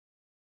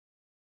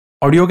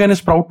Audiogan is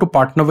proud to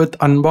partner with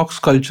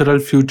Unbox Cultural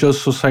Futures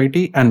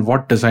Society and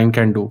What Design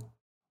Can Do.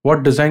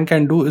 What Design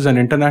Can Do is an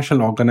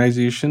international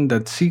organization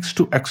that seeks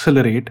to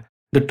accelerate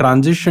the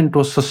transition to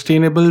a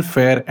sustainable,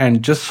 fair,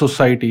 and just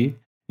society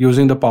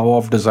using the power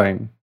of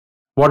design.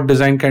 What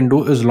Design Can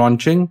Do is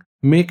launching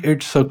Make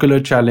It Circular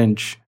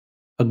Challenge,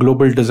 a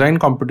global design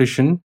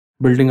competition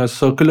building a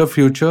circular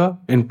future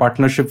in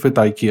partnership with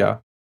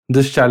IKEA.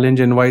 This challenge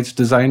invites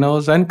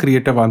designers and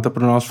creative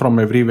entrepreneurs from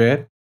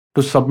everywhere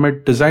to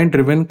submit design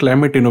driven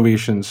climate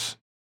innovations.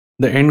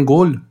 The end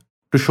goal?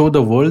 To show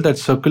the world that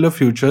circular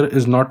future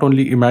is not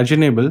only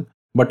imaginable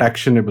but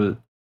actionable.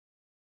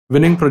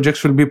 Winning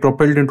projects will be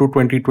propelled into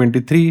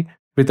 2023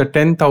 with a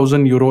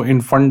 €10,000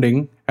 in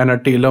funding and a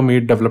tailor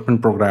made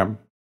development program.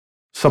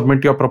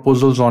 Submit your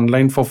proposals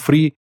online for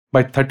free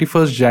by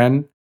 31st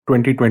Jan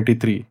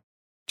 2023.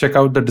 Check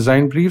out the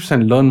design briefs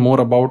and learn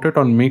more about it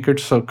on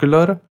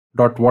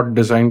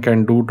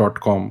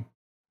makeitcircular.whatdesigncando.com.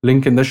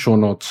 Link in the show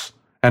notes.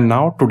 And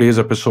now today's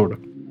episode.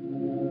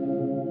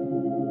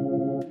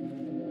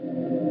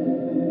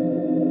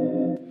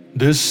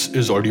 This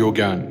is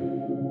AudioGyan,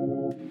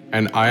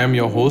 and I am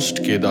your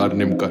host Kedar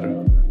Nimkar.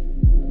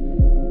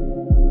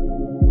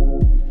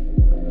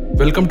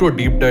 Welcome to a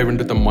deep dive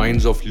into the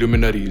minds of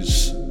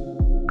luminaries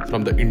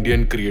from the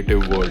Indian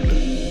creative world.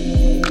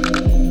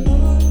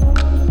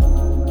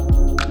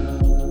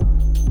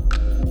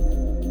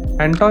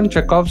 Anton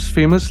Chekhov's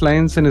famous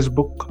lines in his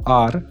book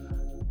are,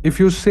 if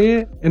you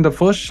say in the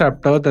first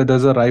chapter that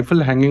there's a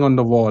rifle hanging on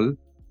the wall,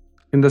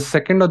 in the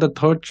second or the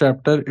third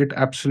chapter, it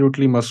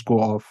absolutely must go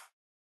off.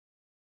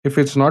 If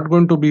it's not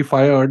going to be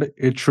fired,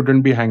 it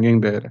shouldn't be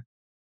hanging there.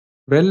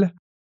 Well,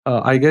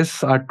 I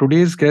guess our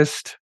today's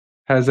guest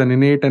has an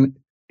innate and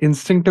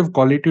instinctive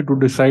quality to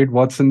decide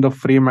what's in the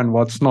frame and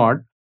what's not.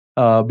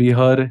 Be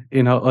her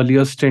in her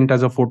earlier stint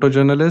as a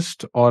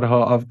photojournalist or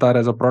her avatar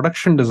as a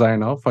production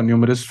designer for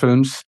numerous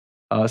films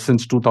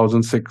since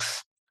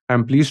 2006.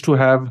 I'm pleased to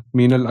have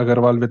Meenal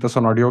Agarwal with us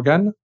on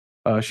AudioGyan.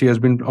 She has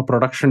been a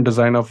production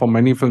designer for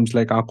many films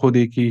like Aankho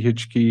Dekhi,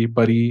 Hichki,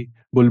 Pari,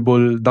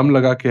 Bulbul, Dam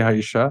Laga Ke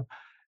Haisha,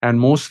 and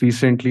most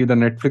recently the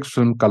Netflix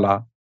film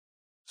Kala.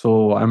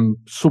 So I'm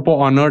super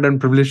honored and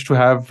privileged to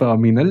have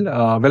Meenal.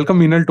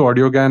 Welcome, Meenal, to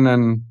AudioGyan,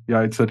 and yeah,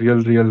 it's a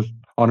real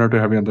honor to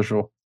have you on the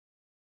show.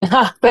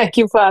 Thank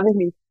you for having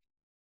me.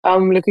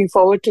 I'm looking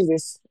forward to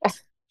this.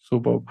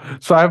 Super.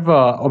 So I've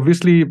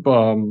obviously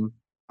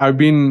I've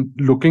been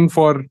looking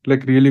for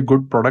like really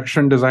good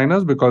production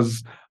designers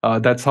because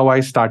that's how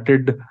I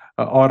started,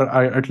 or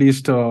I at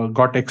least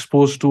got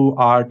exposed to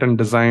art and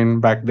design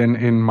back then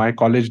in my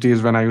college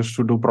days when I used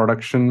to do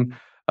production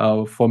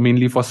for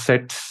mainly for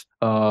sets,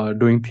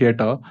 doing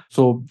theater.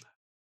 So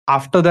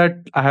after that,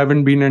 I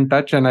haven't been in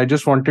touch, and I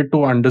just wanted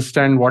to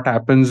understand what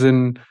happens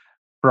in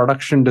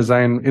production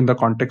design in the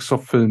context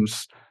of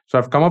films. So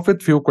I've come up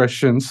with few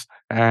questions,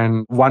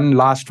 and one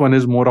last one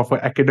is more of an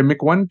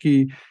academic one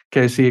कि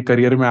कैसे ये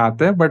career में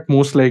आते हैं, but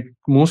mostly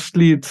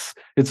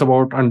it's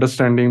about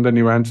understanding the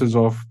nuances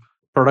of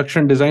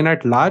production design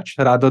at large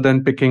rather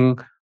than picking.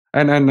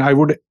 And I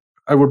would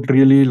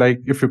really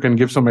like if you can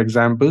give some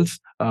examples.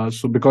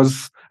 So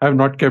because I've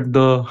not kept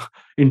the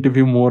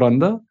interview more on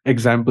the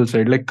example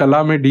side, like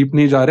कला में deep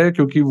नहीं जा रहे हैं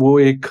क्योंकि वो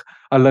एक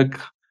अलग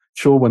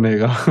show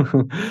बनेगा.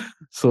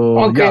 So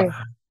yeah, Okay.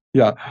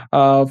 yeah.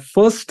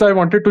 First, I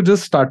wanted to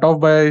just start off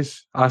by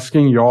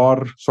asking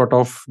your sort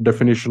of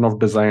definition of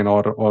design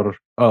or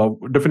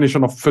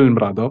definition of film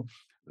rather.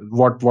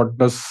 What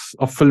does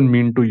a film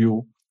mean to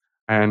you?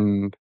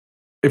 And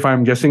if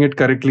I'm guessing it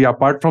correctly,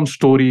 apart from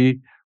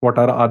story, what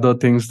are other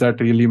things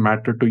that really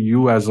matter to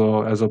you as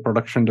a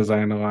production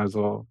designer, as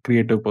a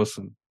creative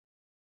person?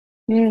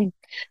 Hmm.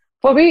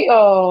 For me,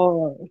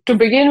 to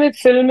begin with,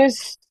 film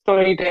is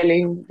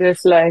storytelling,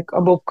 just like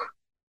a book,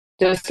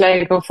 just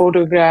like a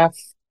photograph,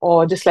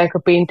 or just like a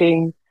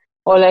painting,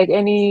 or like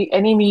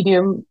any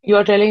medium.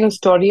 You're telling a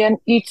story, and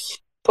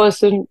each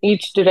person,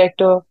 each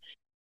director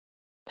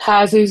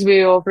has his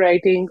way of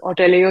writing or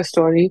telling a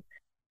story.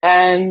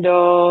 And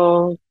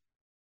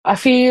I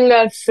feel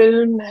that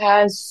film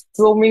has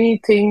so many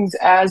things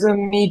as a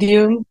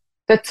medium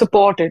that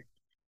support it.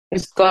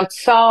 It's got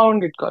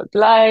sound, it's got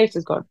lights,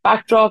 it's got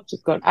backdrops,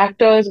 it's got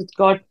actors, it's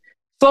got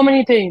so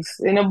many things.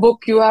 In a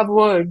book, you have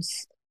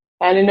words,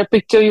 and in a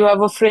picture, you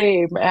have a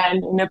frame,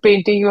 and in a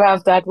painting, you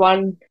have that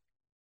one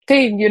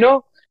thing.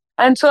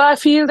 And so I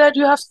feel that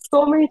you have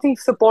so many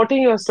things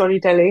supporting your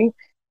storytelling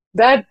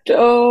that,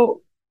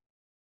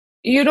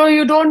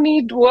 you don't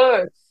need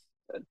words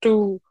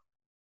to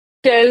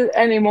tell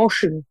an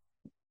emotion,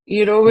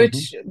 Mhm.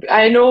 which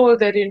I know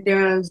that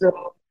India is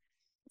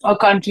a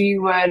country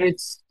where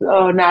it's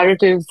a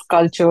narrative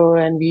culture,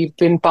 and we've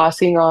been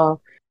passing our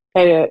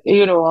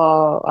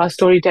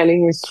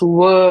storytelling is through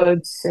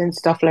words and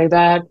stuff like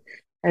that.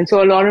 And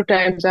so a lot of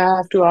times I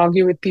have to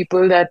argue with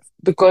people that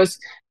because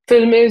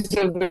film is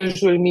a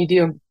visual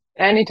medium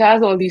and it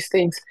has all these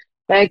things.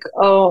 Like,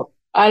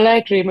 I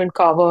like Raymond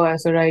Carver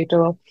as a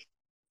writer.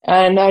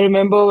 And I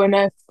remember when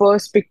I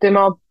first picked him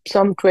up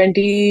some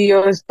 20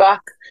 years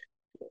back,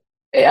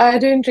 I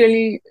didn't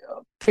really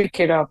pick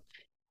it up.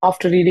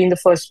 after reading the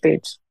first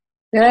page.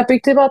 Then I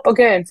picked him up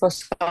again for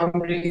some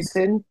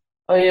reason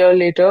a year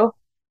later,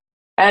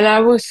 and I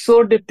was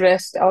so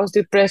depressed. I was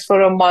depressed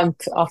for a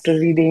month after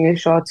reading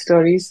his short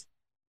stories.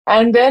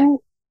 And then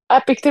I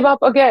picked him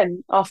up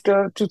again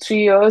after 2,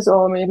 3 years,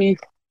 or maybe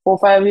 4,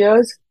 5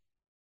 years,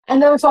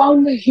 and I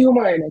found the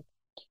humor in it.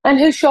 And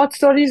his short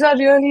stories are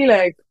really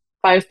like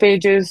 5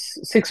 pages,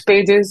 6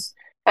 pages,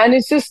 and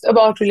it's just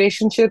about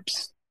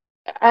relationships.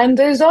 And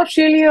there's not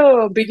really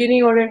a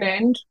beginning or an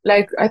end.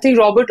 Like, I think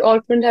Robert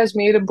Altman has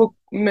made a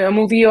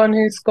movie on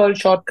his called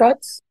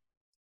Shortcuts,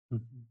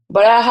 Mhm.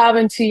 but I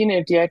haven't seen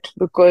it yet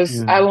because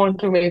Yeah. I want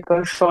to make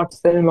a short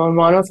film on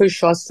one of his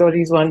short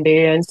stories one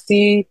day and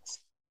see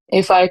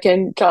if I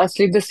can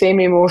translate the same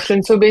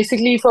emotion. So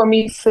basically, for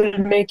me,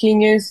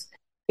 filmmaking is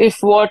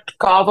if what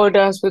Carver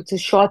does with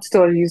his short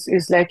stories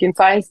is like in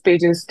 5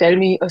 pages, tell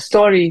me a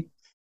story,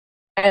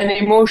 an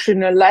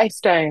emotion, a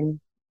lifetime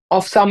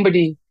of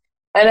somebody,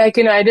 and I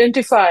can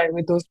identify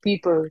with those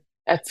people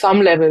at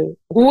some level,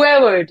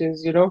 whoever it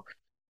is,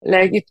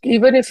 like it,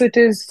 even if it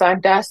is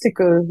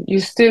fantastical, you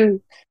still,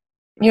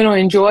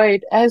 enjoy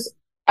it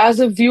as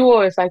a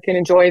viewer if I can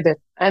enjoy that,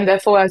 and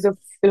therefore as a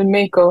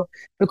filmmaker,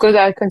 because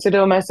I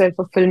consider myself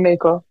a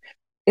filmmaker,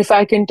 if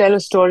I can tell a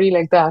story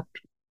like that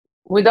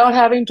without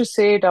having to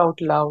say it out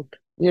loud,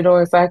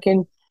 if I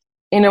can,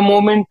 in a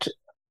moment,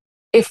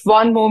 if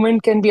one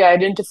moment can be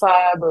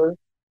identifiable,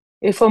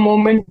 if a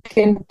moment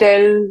can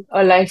tell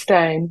a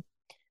lifetime,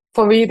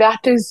 for me,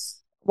 that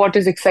is what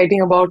is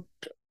exciting about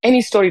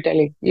any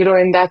storytelling,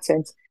 in that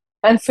sense.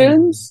 And Mhm.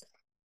 films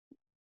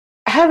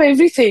have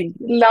everything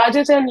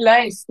larger than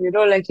life,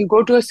 like you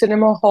go to a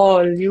cinema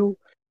hall,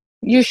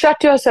 you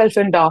shut yourself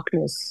in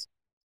darkness,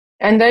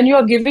 and then you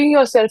are giving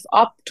yourself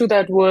up to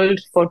that world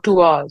for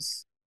 2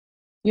 hours.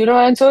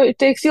 And so it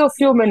takes you a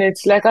few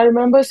minutes. Like I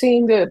remember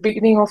seeing the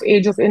beginning of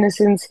Age of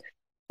Innocence,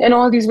 and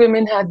all these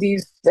women had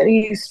these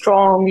very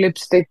strong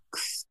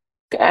lipsticks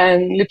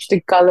and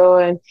lipstick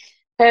color, and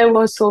hair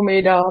was so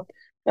made up.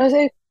 I was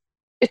like,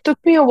 it took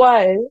me a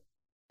while,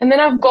 and then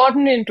I've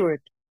gotten into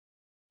it,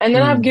 and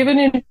then I've Mm. given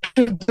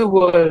into the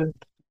world,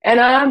 and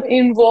I'm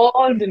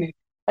involved in it.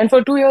 And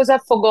for 2 years,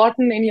 I've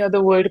forgotten any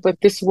other world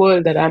but this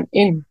world that I'm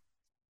in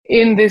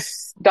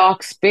this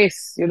dark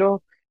space.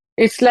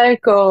 It's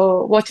like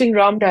watching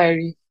Ram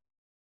Diary.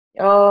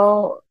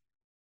 Uh,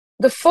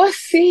 the first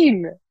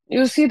scene,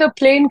 you see the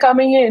plane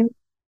coming in,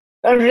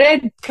 a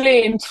red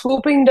plane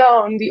swooping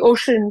down the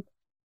ocean,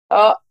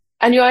 uh,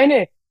 and you're in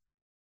it.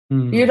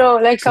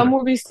 Mm. Like some Correct.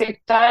 movies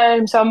take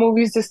time, some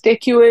movies just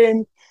take you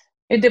in.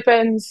 It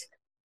depends.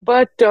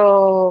 But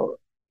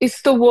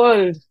it's the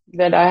world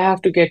that I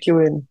have to get you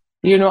in.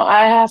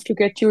 I have to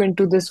get you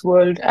into this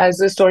world as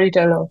a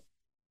storyteller.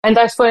 And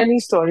that's for any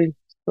story.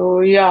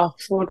 So, yeah.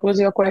 So, what was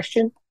your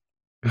question?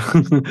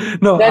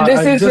 No, That this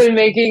I is just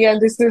filmmaking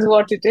and this is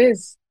what it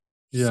is.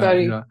 yeah,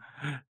 Sorry. yeah.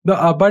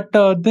 No, but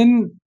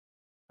then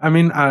I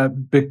mean, A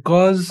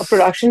because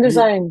production you,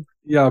 design.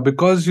 yeah,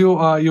 because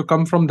you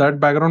come from that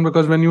background.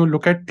 Because when you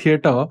look at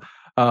theater,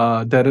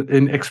 there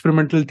in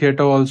experimental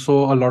theater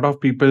also a lot of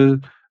people,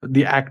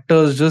 the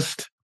actors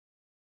just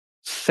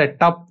set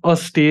up a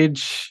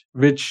stage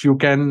which you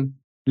can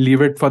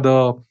leave it for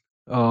the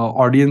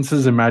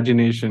audience's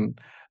imagination.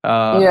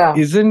 Yeah.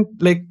 Isn't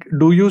like,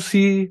 do you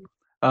see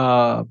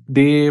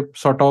they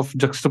sort of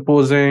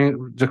juxtaposed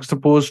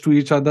to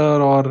each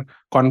other or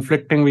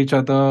conflicting with each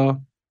other?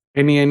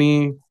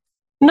 Any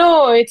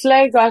No, it's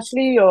like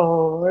actually,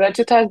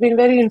 Rajat has been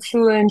very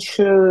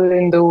influential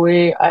in the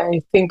way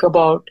I think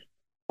about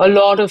a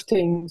lot of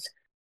things.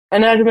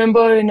 And I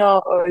remember in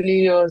our early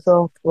years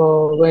of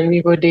when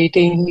we were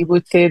dating, he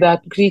would say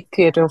that Greek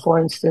theater, for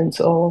instance,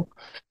 or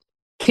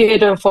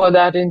theater for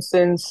that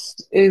instance,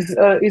 is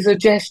a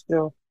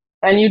gesture.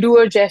 And you do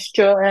a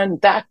gesture, and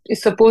that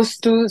is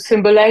supposed to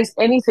symbolize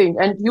anything.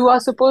 And you are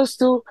supposed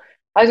to,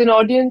 as an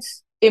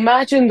audience,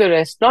 imagine the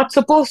rest. Not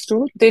supposed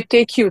to, they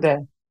take you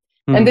there.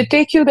 And they Hmm.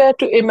 take you there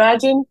to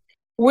imagine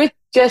with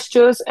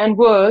gestures and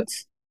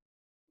words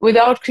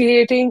without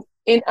creating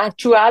in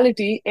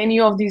actuality any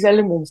of these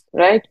elements,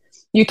 right?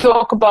 You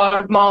talk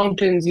about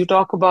mountains, you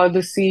talk about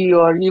the sea,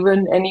 or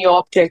even any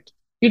object.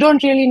 You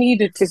don't really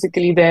need it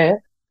physically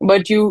there,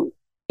 but you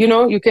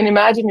can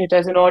imagine it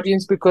as an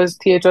audience because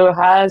theater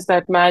has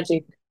that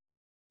magic,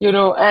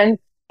 and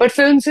but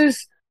films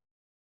is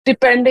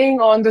depending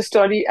on the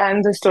story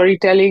and the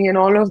storytelling and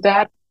all of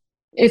that,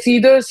 it's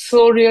either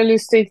so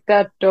realistic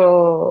that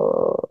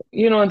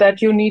that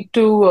you need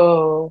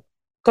to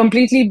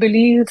completely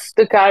believe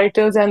the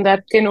characters, and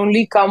that can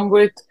only come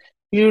with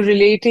you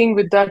relating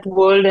with that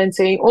world and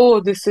saying,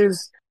 oh, this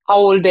is how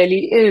old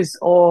Delhi is,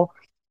 or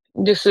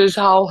this is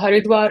how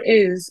Haridwar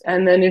is.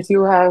 And then if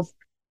you have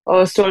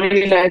a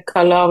story like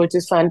Kala, which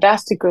is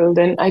fantastical,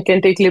 then I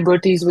can take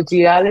liberties with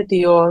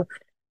reality. Or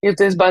if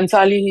there's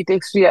Bansali, he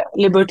takes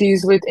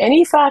liberties with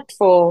any fact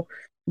for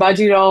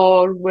Bajirao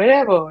or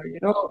wherever,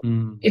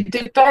 Hmm. it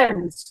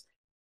depends.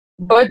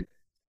 But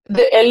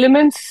the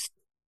elements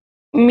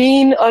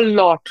mean a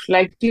lot.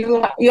 Like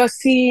you're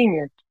seeing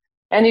it,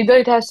 and either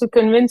it has to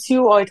convince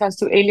you or it has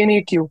to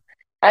alienate you.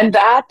 And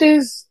that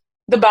is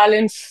the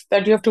balance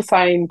that you have to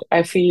find,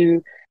 I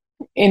feel,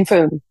 in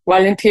film.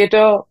 While in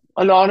theater,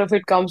 a lot of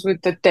it comes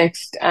with the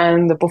text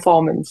and the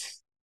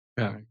performance.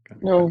 Correct,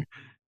 correct, No. correct.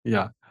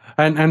 Yeah.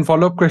 And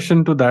follow-up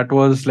question to that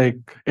was like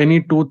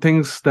any two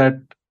things that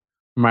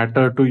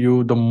matter to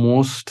you the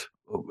most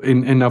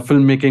in a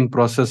filmmaking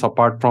process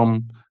apart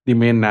from the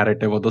main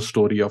narrative or the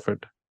story of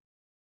it?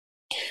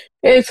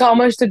 It's how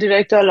much the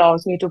director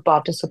allows me to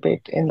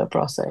participate in the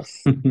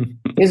process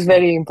is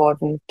very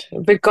important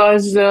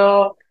because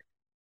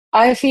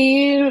I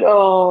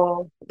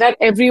feel that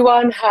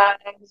everyone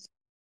has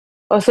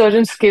a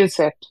certain skill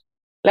set.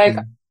 Like,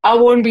 Mm, I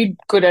won't be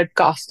good at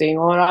casting,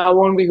 or I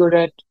won't be good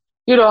at,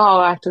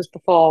 how actors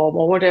perform,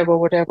 or whatever,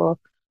 whatever.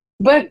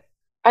 But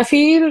I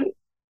feel,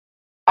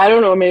 I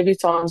don't know, maybe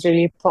it sounds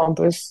really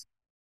pompous,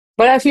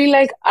 but I feel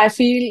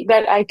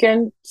that I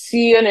can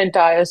see an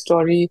entire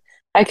story.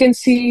 I can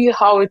see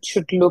how it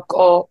should look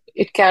or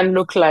it can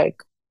look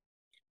like.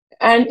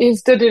 And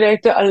if the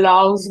director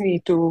allows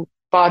me to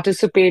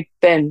participate,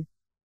 then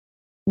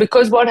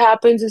because what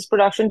happens is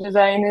production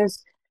design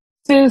is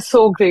still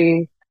so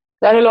gray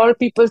that a lot of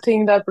people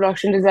think that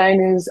production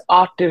design is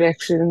art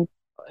direction.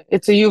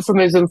 It's a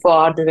euphemism for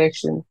art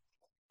direction,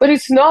 but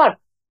it's not.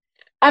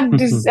 I'm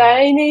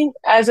designing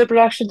as a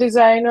production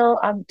designer,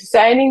 I'm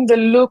designing the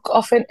look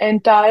of an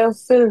entire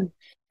film,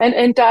 an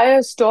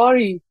entire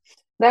story.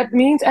 That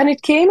means, and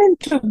it came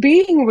into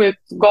being with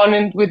Gone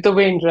in with the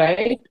Wind,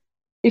 right?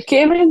 It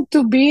came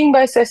into being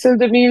by Cecil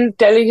DeMille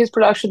telling his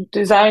production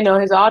designer,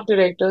 his art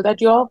director, that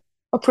you're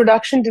a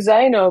production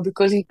designer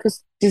because he could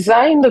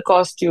design the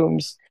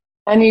costumes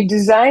and he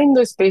designed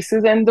the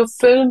spaces, and the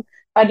film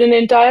had an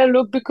entire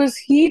look because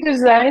he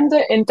designed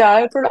the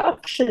entire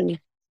production.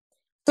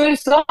 So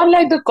it's not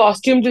like the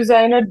costume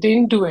designer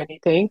didn't do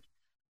anything,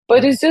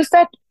 but mm, it's just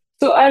that.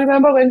 So I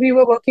remember when we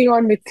were working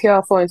on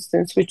Mithya, for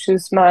instance, which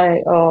is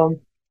my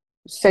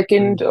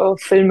second mm,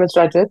 film with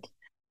Rajat,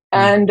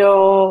 mm. and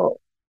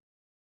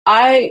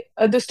I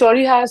the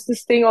story has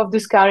this thing of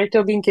this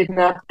character being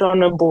kidnapped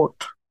on a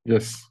boat.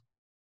 Yes.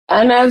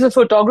 And as a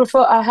photographer,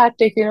 I had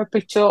taken a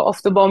picture of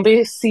the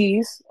Bombay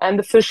seas and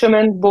the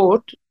fisherman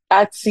boat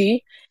at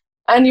sea.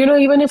 And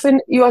even if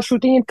you are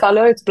shooting in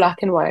color, it's black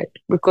and white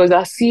because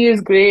our sea is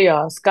gray,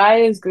 our sky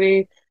is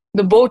gray,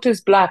 the boat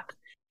is black,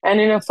 and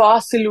in a far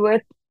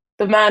silhouette,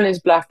 the man is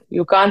black.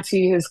 You can't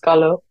see his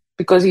color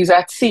because he's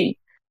at sea.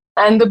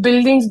 And the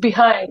buildings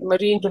behind,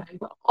 Marine Drive,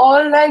 are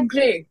all like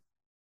gray,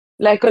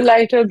 like a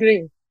lighter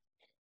gray.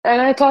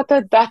 And I thought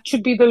that that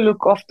should be the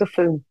look of the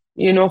film,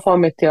 for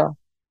Mithya,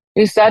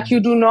 is that you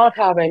Mm, do not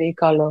have any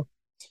color.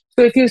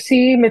 So if you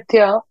see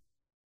Mithya,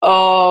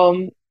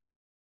 um,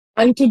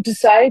 and to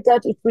decide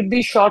that it would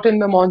be shot in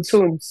the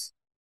monsoons.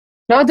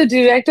 Now the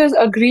directors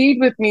agreed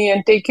with me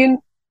and taken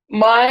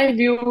my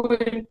view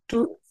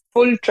into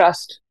full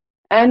trust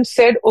and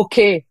said,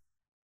 okay,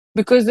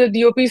 because the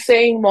DOP is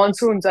saying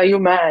monsoons, are you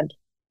mad?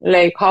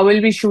 Like, how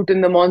will we shoot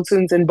in the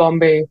monsoons in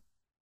Bombay?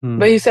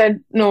 But he mm,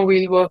 said, no,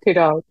 we'll work it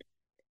out.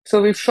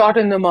 So we've shot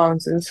in the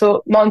monsoons.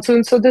 So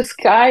monsoon, so the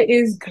sky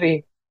is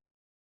gray.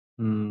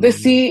 The mm.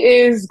 sea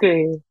is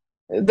gray.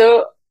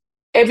 The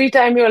every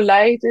time your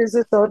light is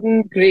a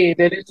certain gray.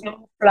 There is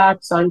no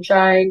flat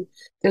sunshine.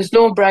 There's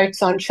no bright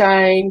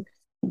sunshine.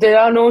 There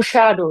are no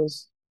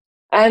shadows.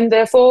 And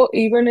therefore,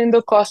 even in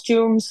the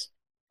costumes,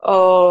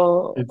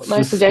 It's my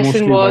just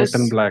suggestion mostly white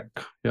and was black.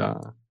 Yeah.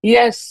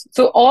 yes.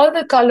 So all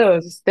the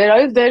colors,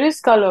 there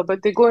is color,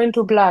 but they go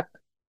into black.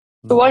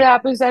 So what Mm,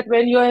 happens that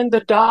when you're in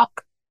the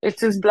dark,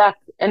 it's just black,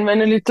 and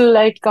when a little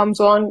light comes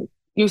on,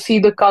 you see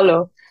the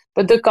color.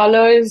 But the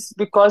color is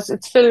because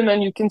it's film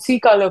and you can see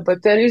color,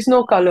 but there is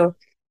no color.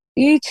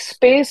 Each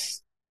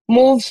space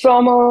moves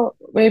from a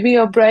maybe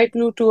a bright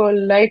blue to a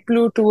light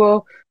blue to a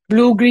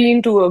blue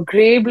green to a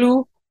gray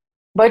blue,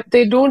 but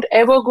they don't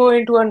ever go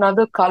into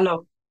another color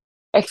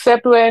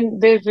except when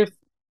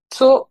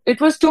so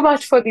it was too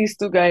much for these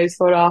two guys,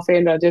 for Rafe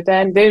and Rajat,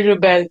 and they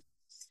rebelled.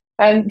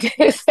 And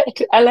they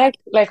said, I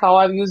like how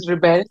I've used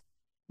rebel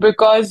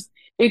because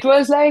it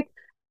was like,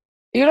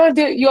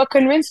 you're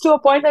convinced to a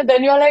point and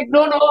then you're like,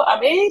 no, no,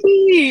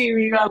 maybe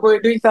we are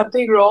going doing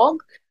something wrong.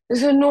 They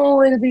said,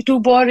 no, it'll be too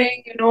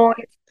boring,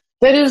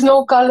 there is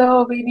no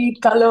color, we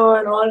need color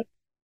and all.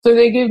 So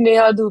they give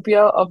Neha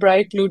Dhupia a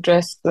bright blue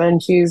dress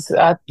when she's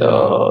at yeah.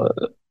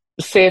 the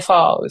safe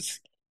house.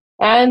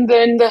 And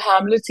then the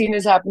Hamlet scene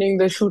is happening,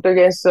 the shoot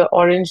against the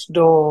orange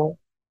door.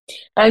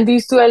 And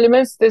these two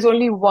elements, there's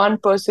only one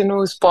person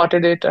who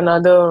spotted it,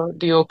 another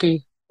DOP.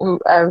 Who,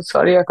 I'm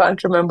sorry, I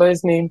can't remember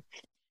his name.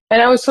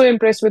 And I was so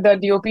impressed with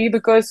that DOP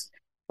because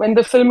when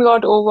the film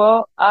got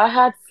over, I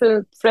had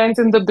friends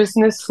in the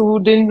business who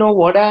didn't know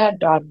what I had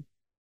done.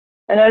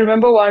 And I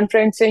remember one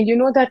friend saying,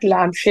 that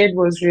lampshade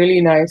was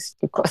really nice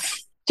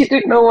because she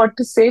didn't know what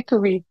to say to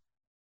me.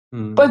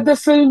 But Mm, the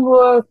film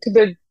worked,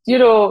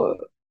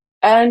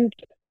 and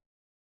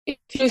if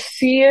you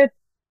see it,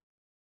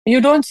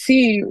 you don't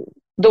see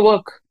the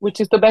work, which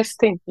is the best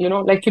thing,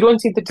 like you don't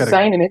see the correct.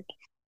 design in it,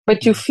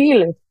 but you Mm,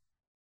 feel it.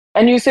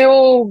 And you say,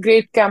 oh,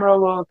 great camera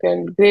work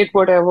and great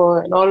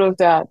whatever and all of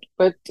that.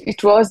 But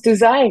it was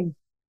designed.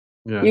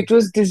 Yeah. It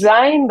was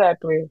designed that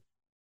way.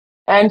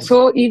 And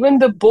so even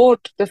the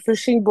boat, the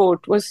fishing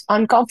boat, was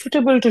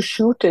uncomfortable to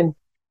shoot in.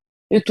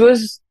 It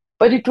was,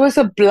 but it was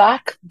a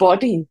black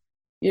body.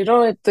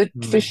 The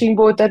Mm. fishing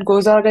boat that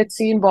goes out at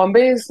sea in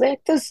Bombay is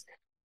like this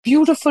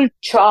beautiful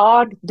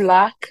charred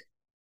black.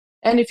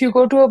 And if you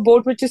go to a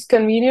boat which is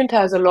convenient,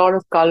 has a lot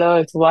of color,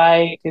 it's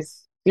white,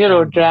 it's,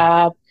 Mm.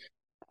 drab.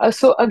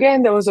 So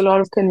again, there was a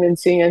lot of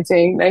convincing and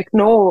saying like,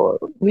 no,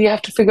 we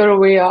have to figure a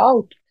way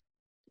out.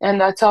 And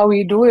that's how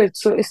we do it.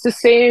 So it's the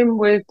same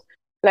with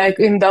like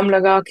in Dam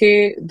Laga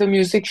Ke, the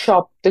music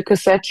shop, the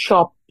cassette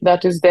shop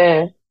that is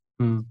there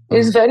Mm.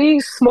 is Mm. very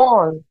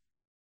small.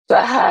 So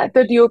I had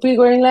the DOP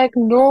going like,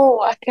 no,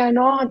 I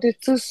cannot.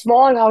 It's too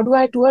small. How do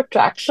I do a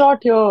track shot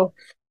here?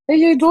 Like,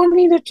 you don't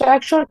need a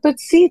track shot, but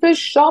see the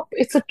shop,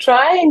 it's a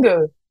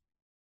triangle.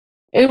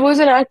 It was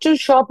an actual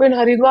shop in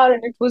Haridwar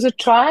and it was a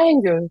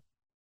triangle.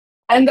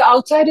 And the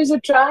outside is a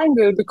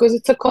triangle because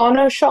it's a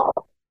corner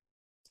shop.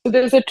 So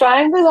there's a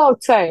triangle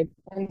outside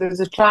and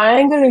there's a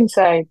triangle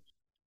inside.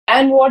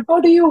 And what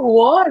more do you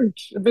want?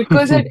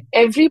 Because at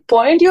every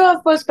point you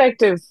have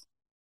perspective.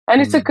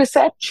 And it's a Mm.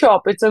 cassette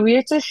shop, it's a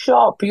VHS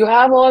shop. You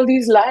have all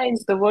these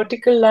lines, the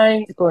vertical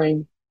lines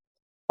going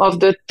of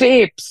the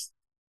tapes.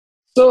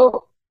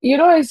 So,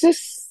 it's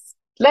just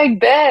like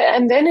there.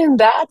 And then in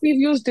that, we've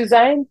used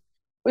design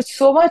with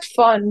so much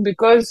fun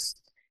because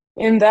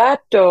in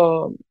that,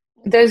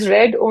 there's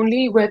red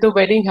only where the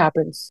wedding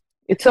happens.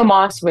 It's a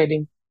mass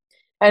wedding.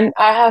 And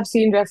I have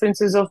seen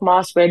references of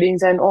mass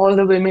weddings, and all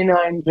the women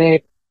are in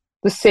red,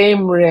 the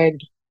same red.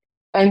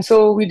 And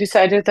so we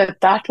decided that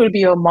that will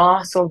be a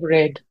mass of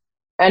red.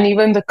 And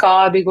even the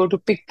car they go to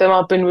pick them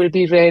up and will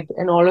be red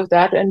and all of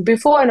that. And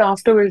before and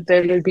afterwards,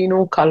 there will be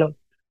no color.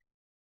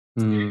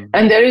 Mm.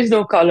 And there is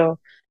no color.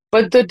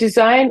 But the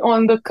design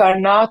on the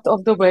karnat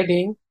of the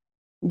wedding,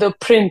 the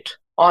print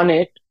on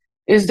it,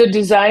 is the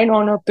design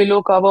on a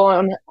pillow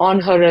cover on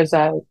her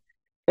razai.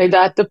 Like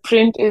that, the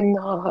print in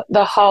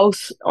the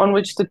house on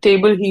which the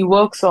table he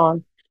works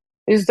on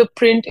is the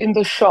print in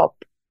the shop.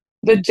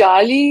 The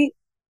jali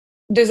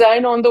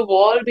design on the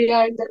wall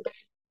behind the bed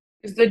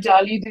is the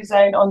jali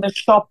design on the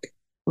shop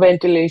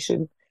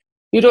ventilation.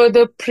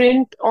 The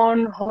print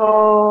on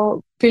her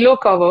pillow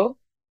cover,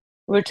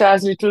 which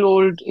has little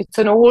old, it's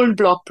an old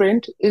block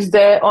print, is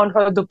there on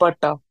her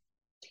dupatta.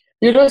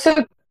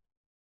 So,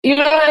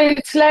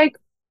 it's like,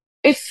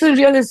 it's a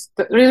realism,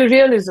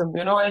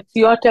 it's,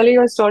 you're telling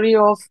a story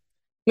of,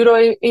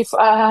 if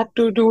I had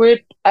to do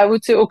it, I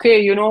would say,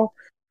 okay,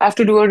 I have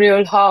to do a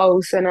real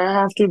house and I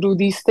have to do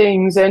these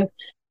things.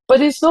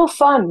 But it's no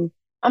fun.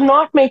 I'm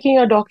not making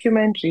a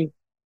documentary.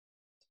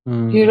 You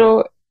Mm.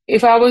 know,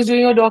 if I was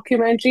doing a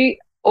documentary,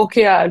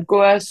 okay, I'd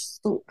go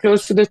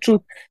close to the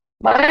truth.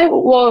 My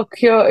work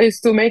here is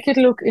to make it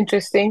look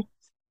interesting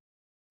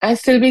and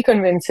still be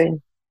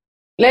convincing.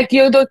 Like,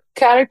 the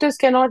characters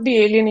cannot be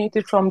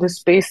alienated from the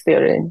space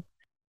they're in.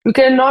 You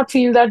cannot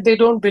feel that they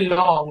don't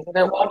belong.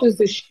 Then what is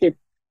this shit?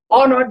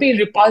 Or not be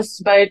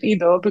repulsed by it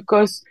either,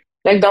 because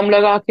like Dam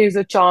Laga Ke is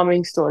a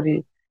charming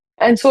story.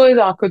 And so is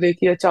Aankho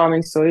Dekhi, a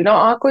charming story. Now,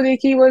 Aankho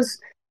Dekhi was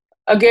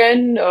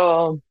again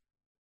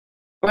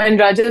when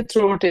Rajat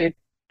wrote it.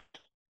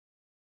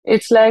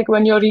 It's like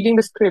when you're reading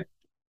the script,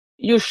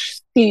 you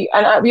see,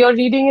 and we are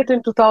reading it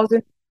in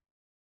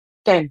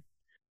 2010.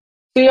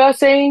 So you're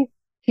saying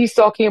he's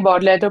talking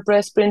about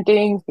letterpress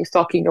printing, he's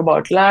talking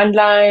about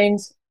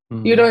landlines,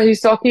 Mm.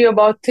 he's talking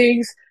about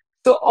things.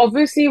 So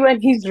obviously,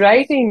 when he's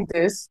writing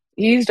this,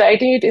 he's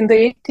writing it in the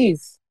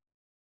 80s.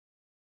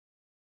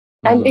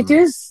 And it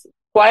Mm. is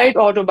quite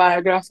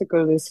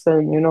autobiographical, this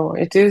film,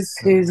 it is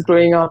his Mm.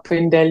 growing up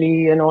in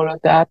Delhi and all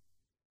of that.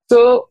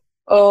 So,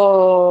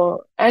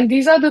 and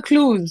these are the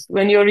clues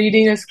when you're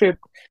reading a script.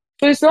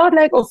 So it's not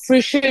like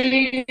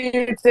officially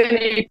it's an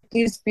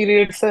 80s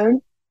period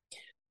film,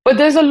 but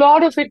there's a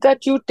lot of it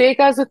that you take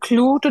as a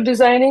clue to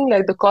designing,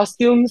 like the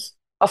costumes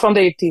are from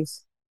the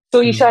 80s.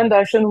 So Isha and Mm.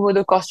 Darshan, who were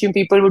the costume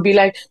people, would be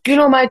like,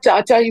 my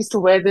chacha used to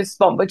wear this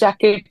bomber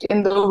jacket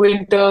in the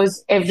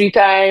winters every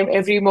time,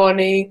 every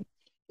morning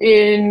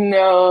in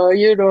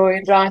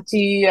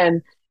Ranchi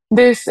and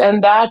this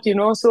and that.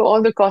 So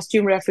all the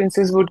costume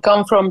references would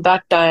come from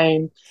that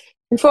time.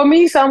 And for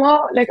me,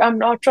 somehow, like I'm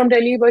not from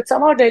Delhi, but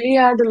somehow Delhi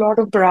had a lot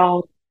of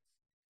brown.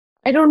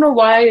 I don't know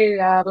why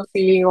I have a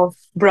feeling of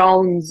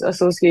browns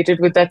associated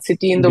with that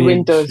city in the Beige.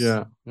 winters.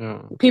 Yeah.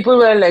 Yeah. People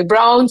wear like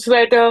brown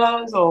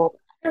sweaters or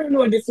I don't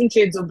know, different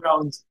shades of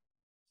browns.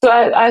 So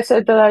I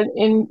said that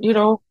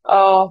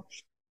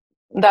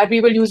that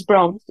we will use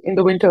browns in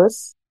the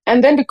winters.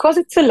 And then because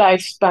it's a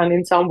lifespan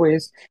in some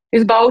ways,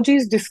 is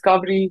Bauji's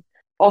discovery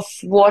of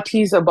what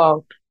he's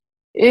about.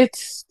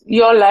 It's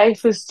your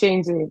life is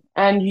changing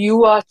and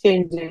you are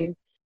changing.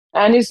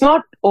 And it's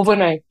not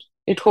overnight.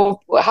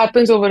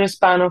 Happens over a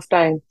span of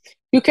time.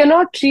 You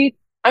cannot treat,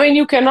 I mean,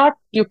 you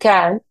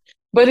can,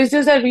 but it's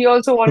just that we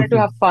also wanted to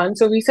have fun.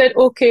 So we said,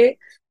 okay,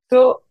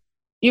 so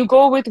you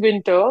go with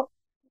winter,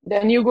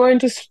 then you go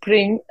into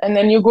spring, and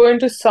then you go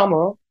into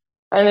summer.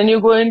 and then you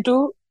go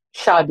into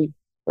Shadi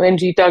when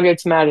Rita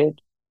gets married.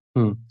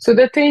 Hmm. So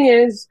the thing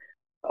is,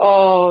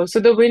 so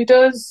the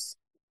winters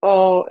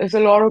is a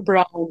lot of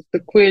browns, the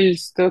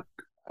quilts, the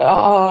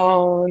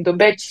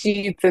bed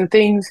sheets and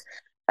things,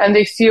 and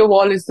the exterior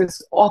wall is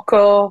this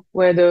ochre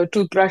where the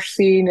toothbrush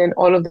scene and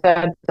all of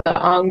that, the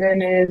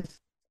angan is,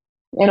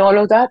 and all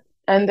of that.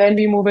 And then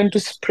we move into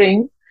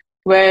spring,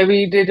 where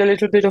we did a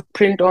little bit of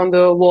print on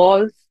the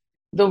walls.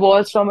 The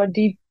walls from a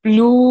deep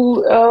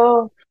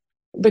blue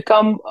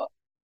become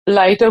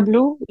lighter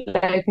blue,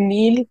 like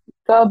Neil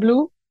ka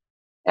blue,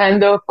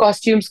 and the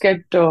costumes get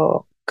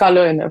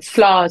color in it,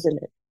 flowers in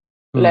it.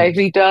 Like Hmm.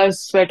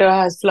 Rita's sweater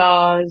has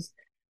flowers,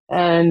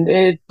 and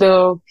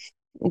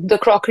the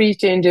crockery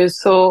changes.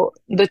 So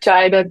the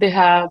chai that they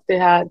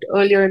had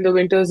earlier in the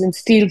winters in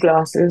steel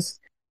glasses.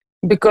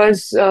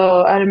 Because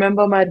I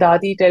remember my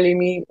dadi telling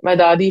me, my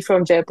dadi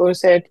from Jaipur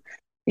said,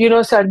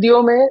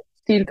 सर्दियों में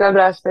steel का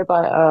glass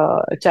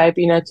में चाय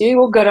पीना चाहिए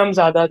वो गर्म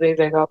ज्यादा दे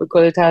देगा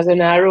because it has a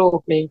narrow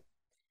opening.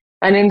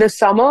 And in the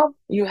summer,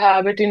 you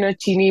have it in a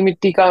chini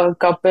mitti ka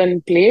cup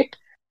and plate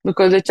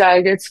because the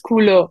chai gets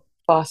cooler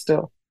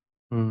faster.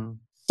 Hmm.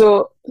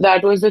 So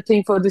that was the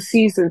thing for the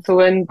season. So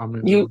when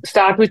you Amazing.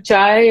 start with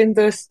chai in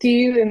the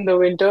steel in the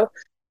winter,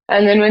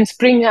 and then when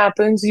spring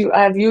happens,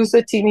 I've used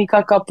the chini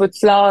ka cup with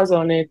flowers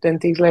on it and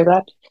things like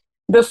that.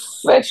 The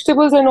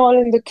vegetables and all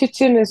in the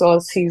kitchen is all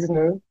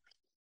seasonal.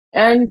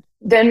 And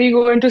then we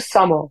go into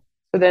summer.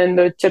 So then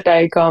the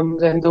chatai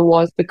comes and the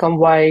walls become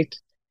white,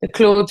 the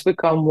clothes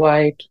become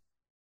white,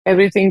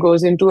 everything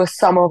goes into a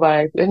summer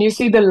vibe. And you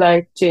see the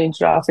light change,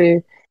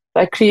 Rafe,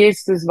 that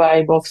creates this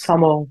vibe of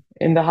summer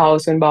in the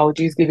house and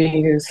Bauji is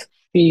giving his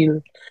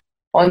feel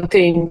on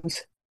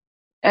things.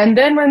 And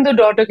then when the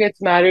daughter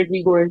gets married,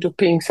 we go into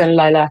pinks and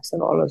lilacs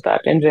and all of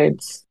that and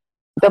reds.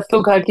 तब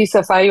तो घर की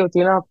सफाई होती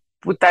है ना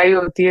पुताई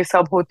होती है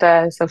सब होता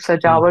है सब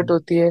सजावट Hmm.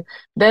 होती है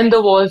then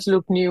the walls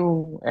look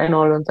new and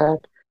all of that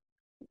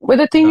but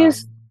the thing Yeah.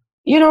 is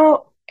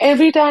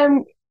every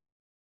time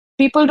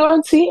people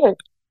don't see it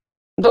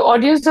the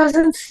audience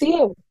doesn't see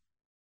it.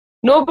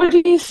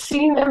 Nobody's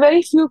seen, and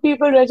very few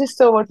people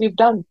register what we've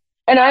done.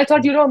 And I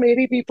thought,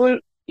 maybe people,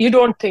 you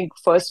don't think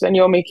first when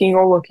you're making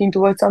or working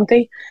towards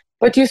something,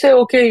 but you say,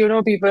 okay,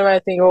 people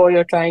might think, oh,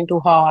 you're trying too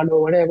hard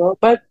or whatever.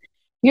 But,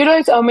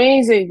 it's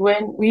amazing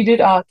when we did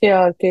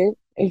RK.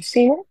 You've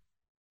seen it?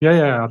 Yeah,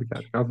 yeah,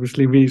 yeah.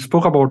 Obviously, we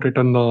spoke about it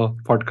on the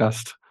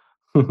podcast.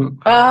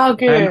 Ah, And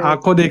okay.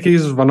 Aako Dekhi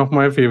is one of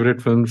my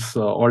favorite films,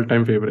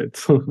 all-time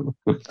favorites.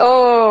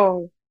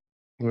 Oh,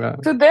 Yeah.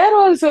 so there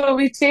also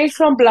we changed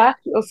from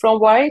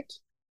white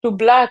to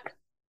black,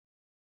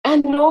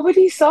 and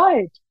nobody saw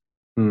it.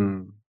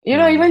 Hmm.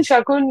 Even Hmm.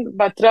 Shakun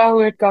Batra, who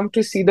had come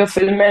to see the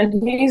film, and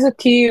he's a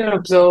keen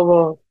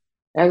observer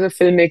as a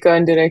filmmaker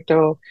and director.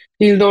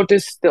 He'll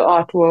notice the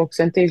artworks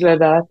and things like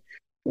that.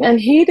 And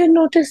he didn't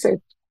notice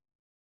it.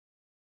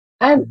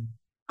 And Hmm.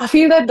 I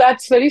feel that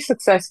that's very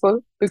successful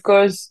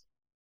because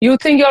you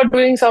think you're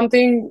doing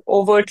something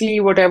overtly,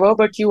 whatever,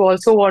 but you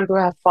also want to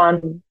have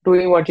fun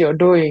doing what you're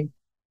doing.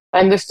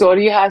 And the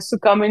story has to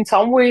come in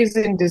some ways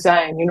in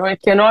design.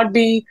 It cannot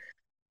be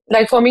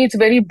like for me, it's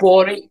very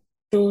boring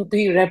to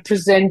be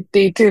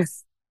representative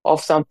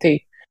of something.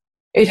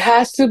 It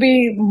has to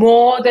be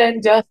more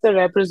than just a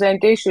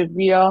representation.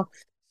 We are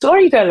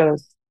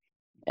storytellers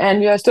and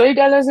we are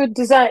storytellers with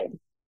design.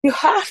 You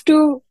have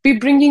to be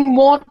bringing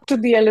more to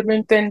the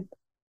element than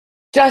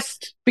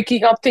just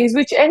picking up things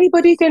which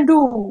anybody can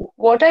do.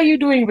 What are you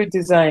doing with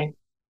design?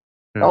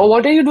 Yeah. Or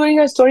what are you doing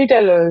as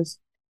storytellers?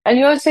 And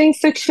you're saying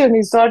fiction.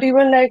 It's not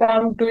even like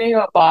I'm doing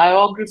a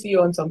biography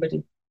on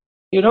somebody,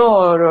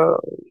 or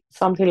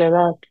something like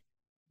that.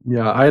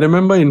 Yeah, I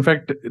remember. In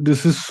fact,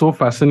 this is so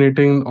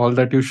fascinating, all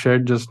that you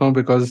shared just now,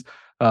 because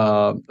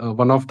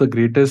one of the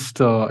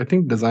greatest, I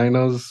think,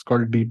 designers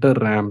called Dieter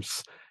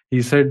Rams.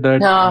 He said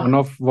that Yeah.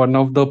 one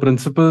of the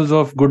principles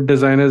of good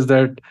design is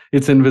that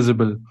it's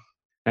invisible.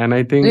 And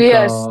I think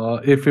Yes.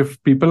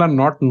 if people are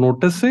not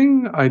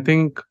noticing, I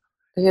think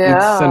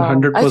it's an Yeah.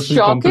 hundred That's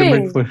percent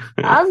compliment shocking.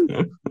 for. I'm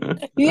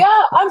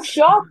Yeah, I'm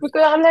shocked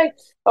because I'm like,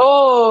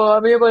 oh,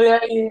 अभी बोले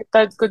ये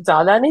तक कुछ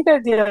ज्यादा नहीं कर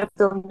दिया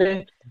तुमने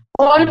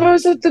और मैं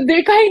उसे तो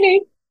देखा ही नहीं.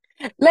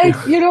 Like,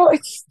 Yeah.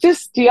 it's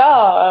just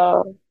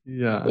Yeah,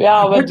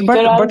 yeah, but Dieter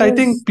but Rams I is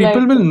think like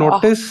people will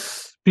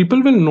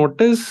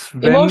notice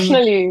when.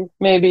 emotionally No,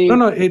 maybe.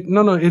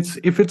 no, no, it's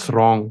if it's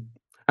wrong.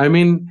 I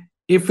mean,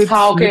 if it's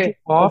little Okay,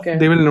 off, okay.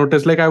 they will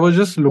notice. Like I was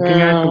just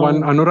looking at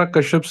one Hmm. Anurag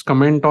Kashyap's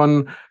comment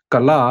on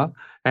Kala,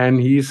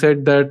 and he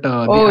said that the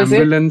Oh, is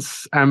it?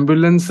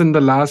 ambulance in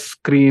the last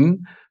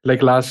screen,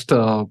 like last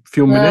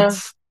few Uh,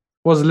 minutes,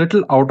 was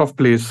little out of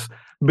place,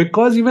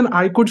 because even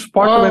I could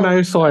spot when oh,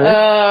 I saw it,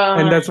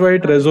 and that's why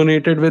it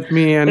resonated with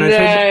me. And I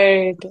said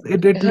right.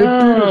 it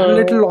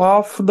little हाँ,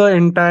 off the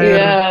entire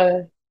yeah.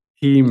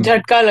 theme.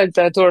 झटका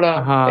लगता है थोड़ा.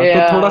 हाँ, तो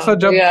थोड़ा-सा Yeah,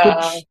 जब yeah.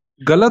 कुछ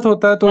गलत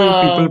होता है तो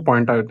पीपल हाँ,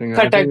 पॉइंट आउट आई थिंक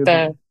खटकता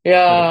है. Correct.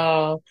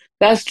 Yeah,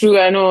 that's true.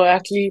 I know.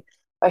 Actually,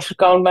 I should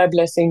count my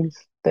blessings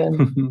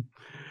then.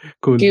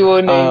 Cool. कि वो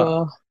नहीं Uh,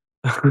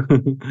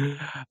 हुआ.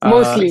 uh,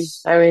 Mostly,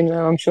 I mean,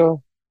 I'm sure.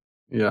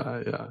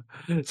 Yeah,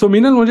 yeah. So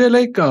Meenal, मुझे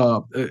like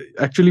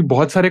actually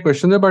बहुत सारे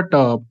questions है, but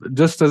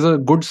just as a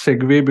good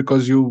segue,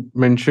 because you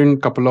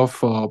mentioned couple of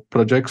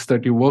projects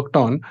that you worked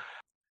on,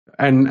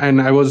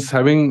 and I was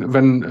having,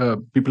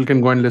 when people can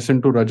go and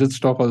listen to Rajat's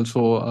talk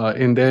also,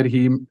 in there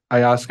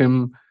I asked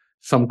him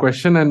some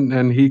question,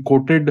 and he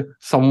quoted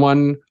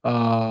someone,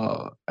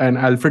 and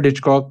Alfred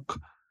Hitchcock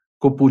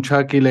को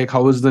पूछा कि like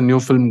how is the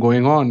new film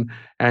going on,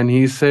 and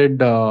he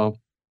said,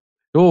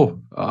 oh,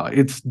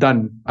 it's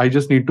done, I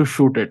just need to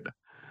shoot it.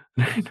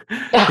 Right.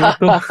 Yeah,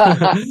 so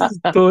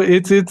so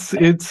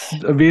it's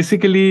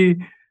basically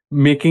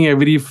making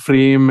every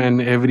frame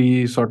and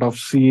every sort of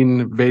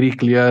scene very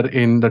clear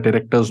in the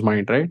director's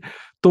mind, right?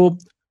 So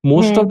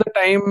most of Hmm. the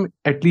time,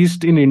 at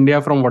least in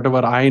India, from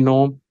whatever I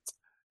know,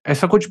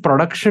 ऐसा कुछ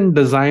production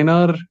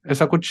designer,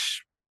 ऐसा कुछ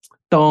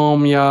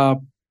term या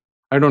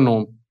I don't know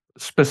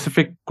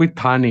specific कोई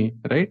था नहीं,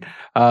 right?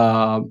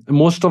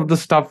 Most of the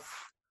stuff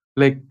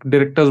like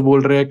directors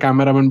बोल रहे हैं,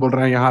 कैमरामैन बोल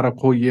रहे हैं यहाँ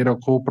रखो, ये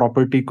रखो,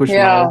 प्रॉपर्टी कुछ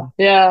लाओ.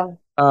 Yeah,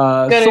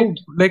 yeah, So, correct.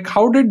 like,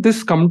 how did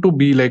this come to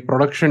be? Like,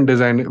 production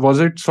design, was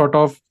it sort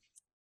of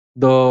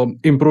the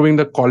improving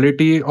the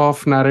quality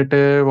of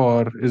narrative,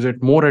 or is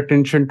it more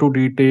attention to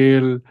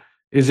detail?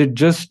 Is it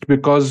just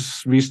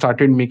because we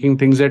started making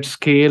things at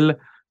scale,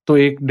 तो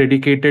एक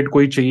dedicated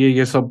कोई चाहिए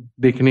ये सब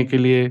देखने के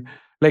लिए?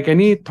 Like,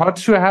 any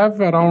thoughts you have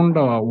around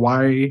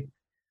why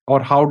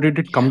or how did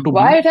it come to be?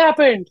 Why it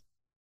happened?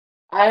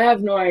 I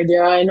have no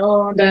idea. I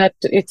know that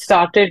it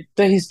started,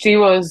 the history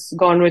was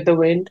Gone with the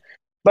Wind.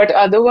 But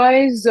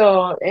otherwise,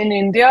 in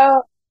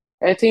India,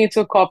 I think it's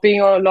a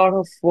copying a lot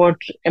of what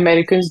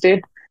Americans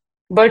did.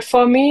 But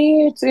for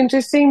me, it's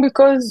interesting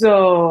because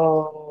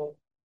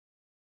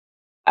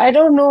I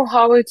don't know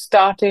how it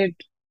started,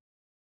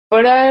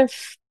 but I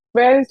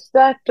felt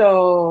that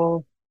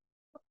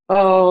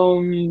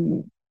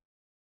um,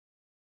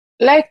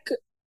 like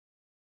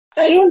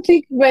I don't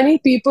think many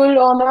people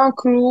on our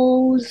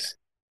cruise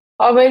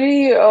are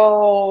very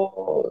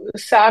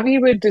savvy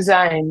with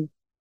design.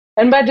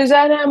 And by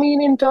design, I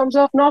mean in terms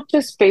of not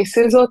just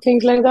spaces or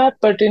things like that,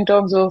 but in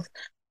terms of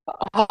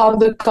how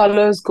the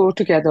colors go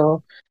together.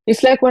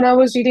 It's like when I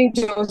was reading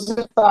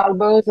Joseph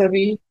Albers,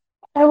 Ravi,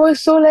 I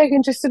was so like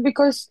interested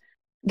because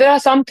there are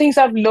some things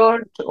I've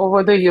learned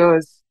over the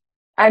years,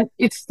 and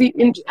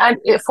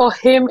for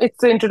him, it's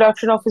the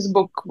introduction of his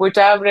book, which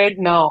I have read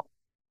now.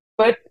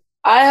 But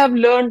I have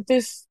learned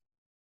this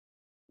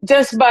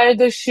just by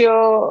the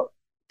sheer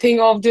thing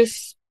of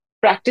just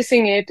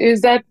practicing it,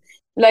 is that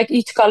like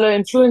each color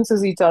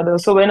influences each other.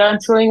 So when I'm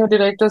showing a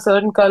director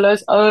certain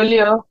colors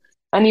earlier,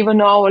 and even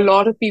now, a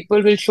lot of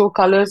people will show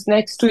colors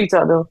next to each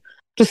other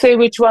to say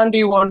which one do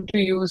you want to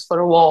use for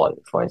a wall,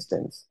 for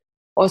instance,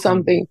 or Hmm.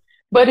 something.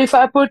 But if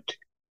I put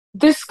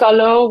this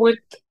color with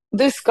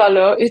this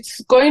color, it's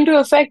going to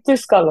affect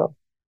this color.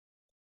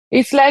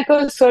 It's like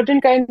a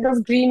certain kind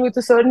of green with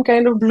a certain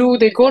kind of blue,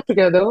 they go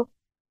together,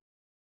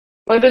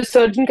 but a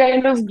certain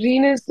kind of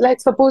green is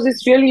like, suppose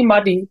it's really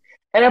muddy,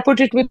 and I put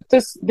it with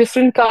this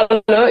different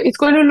color, it's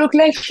going to look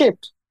like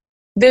shit,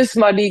 this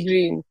muddy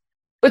green.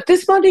 But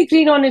this muddy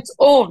green on its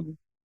own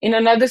in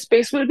another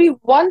space will be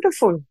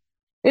wonderful.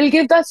 It'll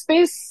give that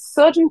space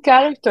certain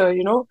character,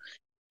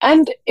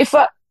 And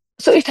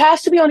so it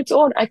has to be on its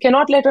own. I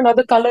cannot let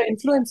another color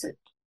influence it,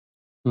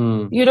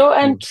 Hmm.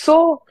 And Hmm.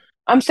 so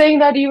I'm saying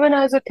that even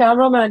as a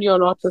cameraman, you're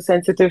not so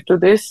sensitive to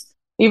this.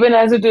 Even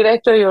as a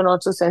director, you're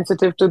not so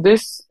sensitive to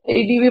this.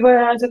 Even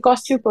as a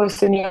costume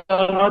person, you're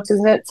not so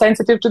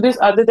sensitive to this,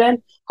 other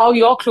than how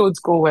your clothes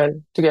go well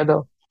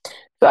together.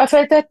 So I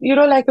felt that,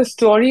 like a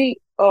story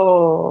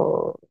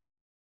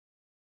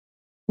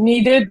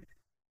needed,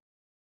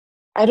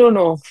 I don't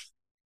know.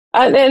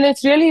 And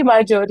it's really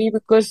my journey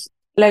because,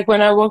 like,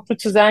 when I worked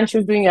with Suzanne, she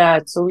was doing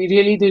ads. So we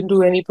really didn't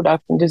do any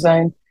production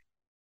design.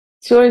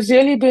 So it's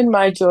really been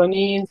my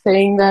journey in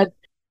saying that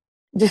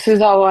this is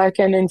how I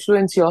can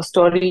influence your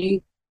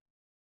story.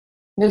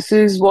 This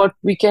is what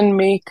we can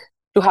make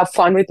to have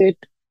fun with it.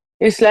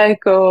 It's like,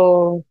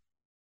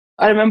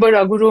 I remember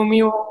Raghu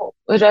Romeo,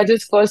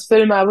 Raj's first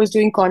film, I was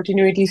doing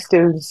continuity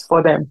stills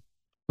for them.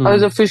 I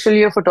was Hmm.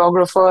 officially a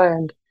photographer,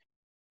 and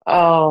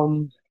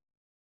um,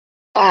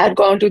 I had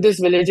gone to this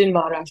village in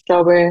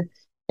Maharashtra where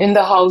in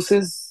the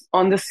houses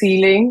on the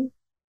ceiling,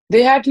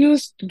 they had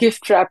used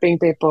gift wrapping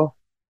paper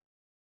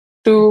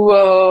to,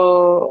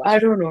 I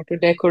don't know, to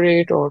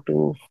decorate or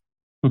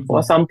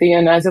something.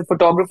 And as a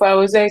photographer, I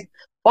was like,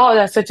 wow,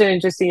 that's such an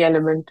interesting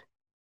element.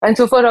 And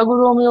so for Raghu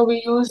Romeo,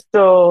 we used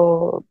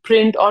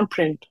print on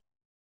print.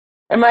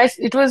 And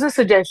it was a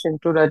suggestion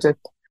to Rajat.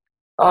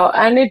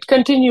 And it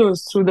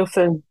continues through the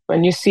film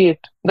when you see it.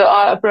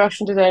 The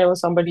production designer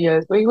was somebody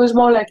else, but he was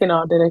more like an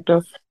art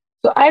director.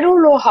 So I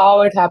don't know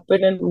how it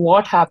happened and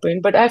what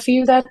happened, but I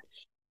feel that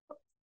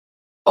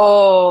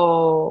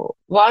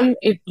one,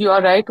 you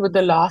are right with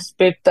the last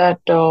bit that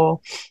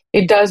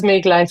it does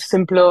make life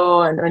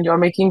simpler. And when you're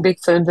making big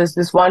films, there's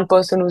this one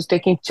person who's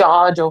taking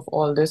charge of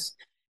all this.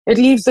 It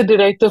leaves the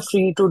director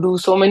free to do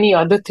so many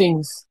other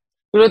things.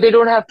 They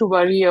don't have to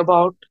worry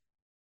about.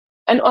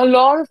 And a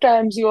lot of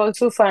times you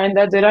also find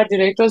that there are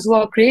directors who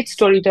are great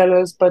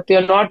storytellers, but they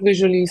are not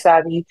visually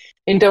savvy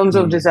in terms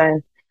of Mm.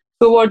 design.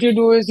 So what you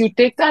do is you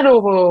take that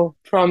over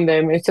from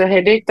them. It's a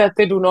headache that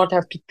they do not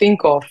have to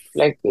think of.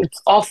 Like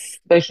it's off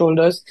their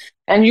shoulders.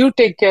 And you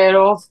take care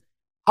of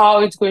how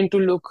it's going to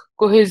look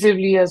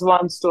cohesively as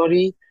one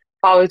story,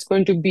 how it's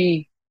going to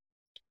be.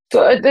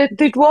 So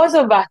it was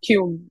a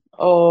vacuum.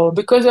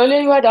 Because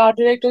earlier you had art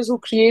directors who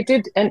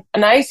created a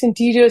nice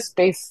interior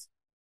space,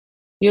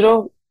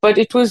 but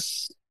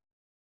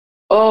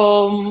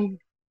um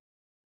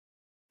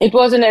it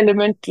was an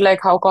element like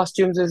how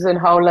costumes is and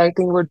how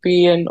lighting would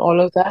be and all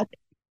of that.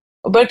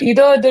 But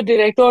either the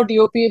director or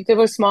DOP, if they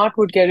were smart,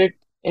 would get it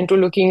into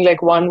looking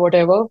like one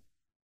whatever.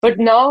 But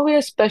now we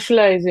are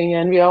specializing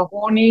and we are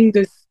honing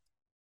this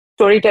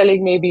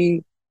storytelling.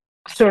 Maybe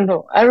I don't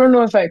know. I don't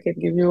know if I can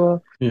give you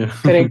a Yeah.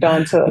 correct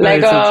answer, No,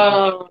 like it's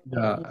a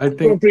yeah, I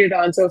think appropriate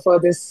answer for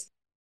this.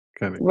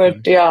 correct, But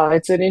correct. yeah,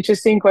 it's an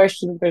interesting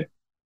question. But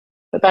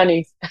पता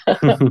नहीं.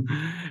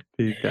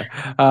 ठीक है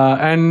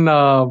and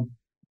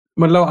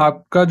मतलब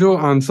आपका जो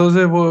answers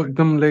है वो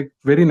एकदम like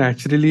very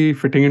naturally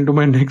fitting into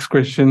my next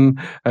question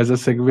as a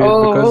segue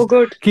Oh, because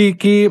good.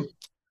 कि